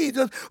of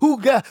Jesus, who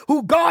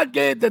God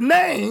gave the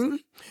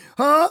name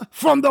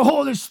from the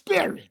Holy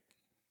Spirit.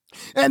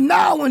 And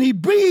now when he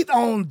breathed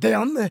on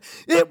them,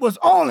 it was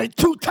only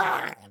 2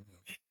 times.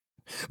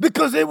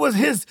 Because it was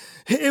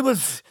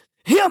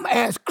him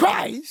as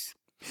Christ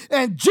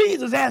and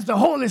Jesus as the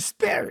Holy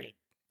Spirit.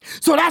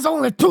 So that's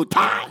only 2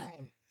 times.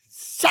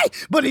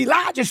 But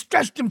Elijah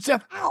stretched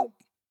himself out.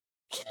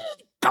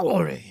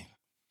 Glory.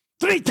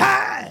 3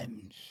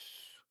 times.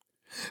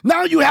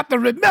 Now you have to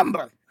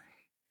remember,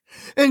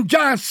 in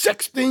John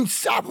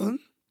 16:7,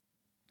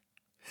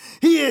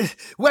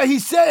 where he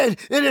said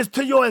it is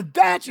to your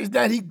advantage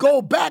that he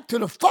go back to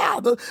the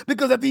Father,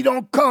 because if he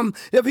don't go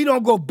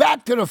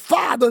back to the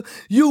Father,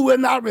 you will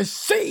not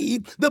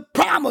receive the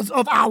promise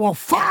of our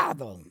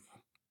Father.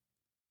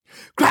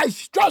 Christ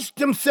stretched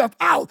himself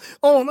out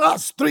on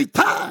us 3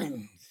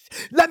 times.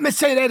 Let me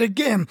say that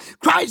again.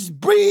 Christ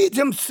breathed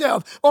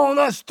himself on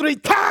us 3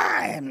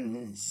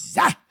 times.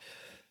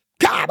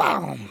 Come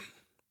on.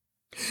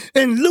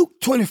 In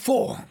Luke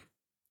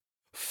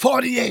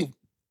 24:48,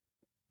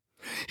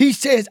 he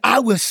says, I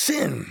will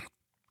send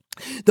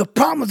the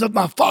promise of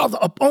my Father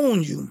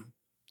upon you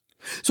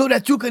so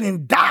that you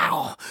can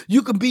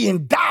be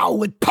endowed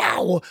with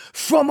power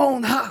from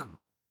on high.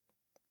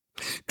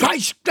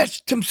 Christ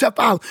stretched himself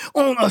out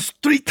on us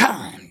 3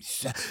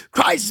 times.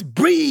 Christ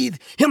breathed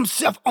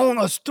himself on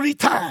us 3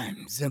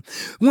 times.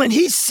 When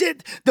he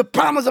sent the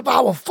promise of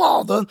our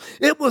Father,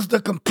 it was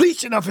the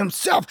completion of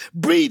himself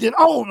breathing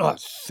on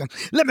us.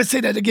 Let me say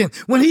that again.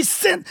 When he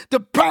sent the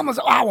promise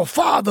of our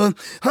Father,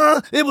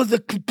 it was the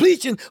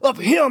completion of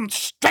him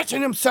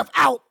stretching himself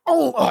out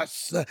on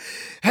us.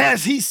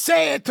 As he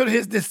said to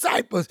his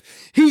disciples,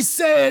 he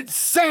said,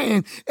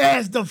 saying,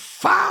 as the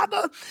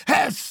Father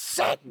has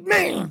sent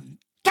me,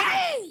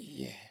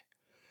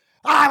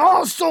 I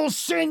also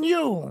send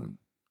you.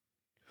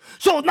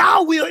 So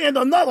now we are in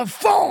another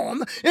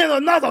form, in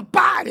another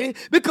body,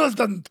 because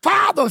the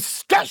Father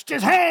stretched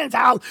his hands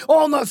out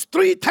on us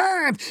 3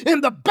 times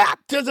in the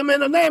baptism in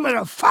the name of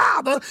the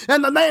Father,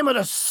 in the name of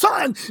the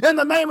Son, in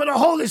the name of the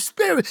Holy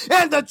Spirit.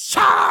 And the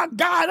child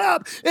got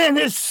up in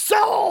his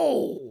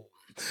soul.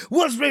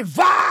 was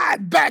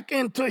revived back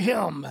into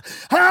him.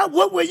 Huh?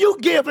 What will you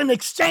give in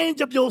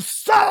exchange of your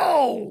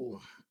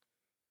soul?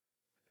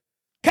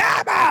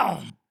 Come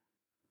on.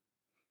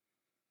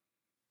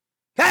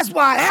 That's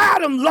why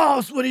Adam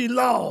lost what he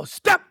lost.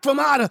 Step from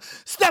out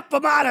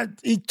of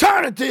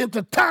eternity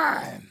into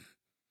time.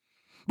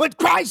 But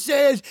Christ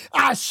says,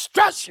 I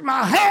stretch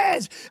my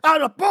hands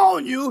out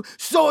upon you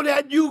so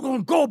that you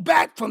can go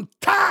back from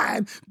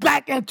time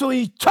back into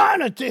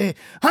eternity.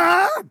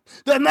 Huh?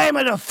 The name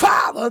of the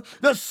Father,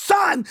 the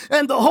Son,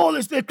 and the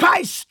Holy Spirit.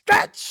 Christ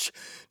stretched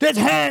his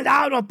hand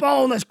out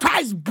upon us.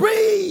 Christ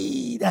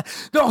breathed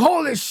the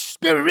Holy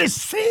Spirit.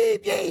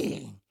 Receive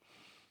ye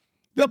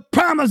the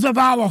promise of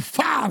our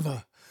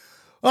Father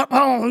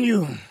upon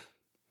you.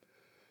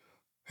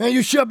 And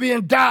you shall be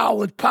endowed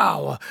with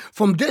power.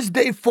 From this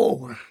day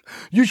forward,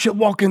 you shall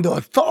walk in the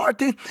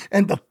authority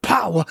and the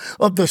power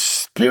of the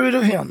Spirit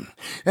of Him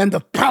and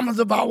the promise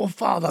of our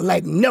Father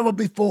like never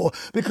before,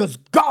 because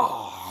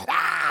God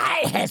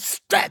has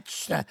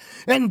stretched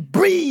and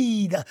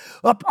breathed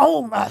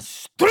upon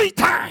us 3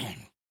 times.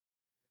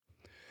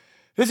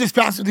 This is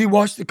Pastor D.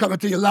 Washington coming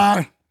to you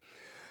live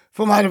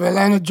from out of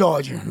Atlanta,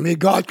 Georgia. May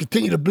God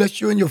continue to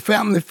bless you and your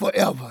family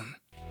forever.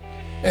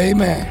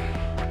 Amen.